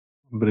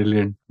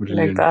 Brilliant, like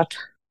brilliant. that.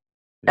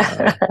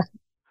 Yeah.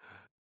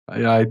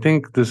 Yeah, I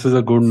think this is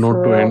a good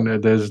note to So,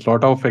 end. There's a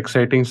lot of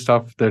exciting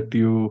stuff that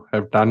you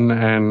have done,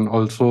 and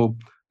also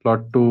a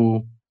lot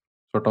to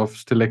sort of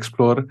still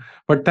explore.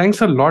 But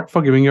thanks a lot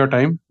for giving your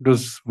time. It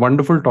was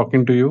wonderful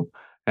talking to you,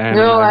 and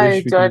no, I I wish we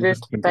enjoyed can it.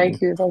 just continue.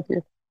 Thank you. Thank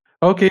you.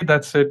 Okay,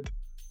 that's it.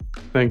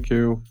 Thank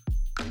you.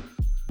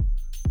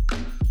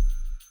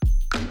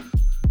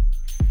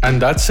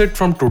 And that's it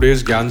from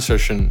today's GAN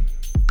session.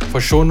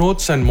 For show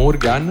notes and more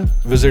GAN,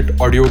 visit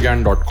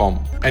audiogan.com.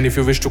 And if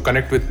you wish to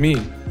connect with me,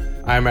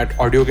 I am at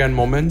AudioGAN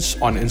Moments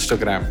on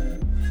Instagram.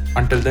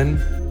 Until then,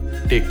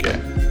 take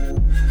care.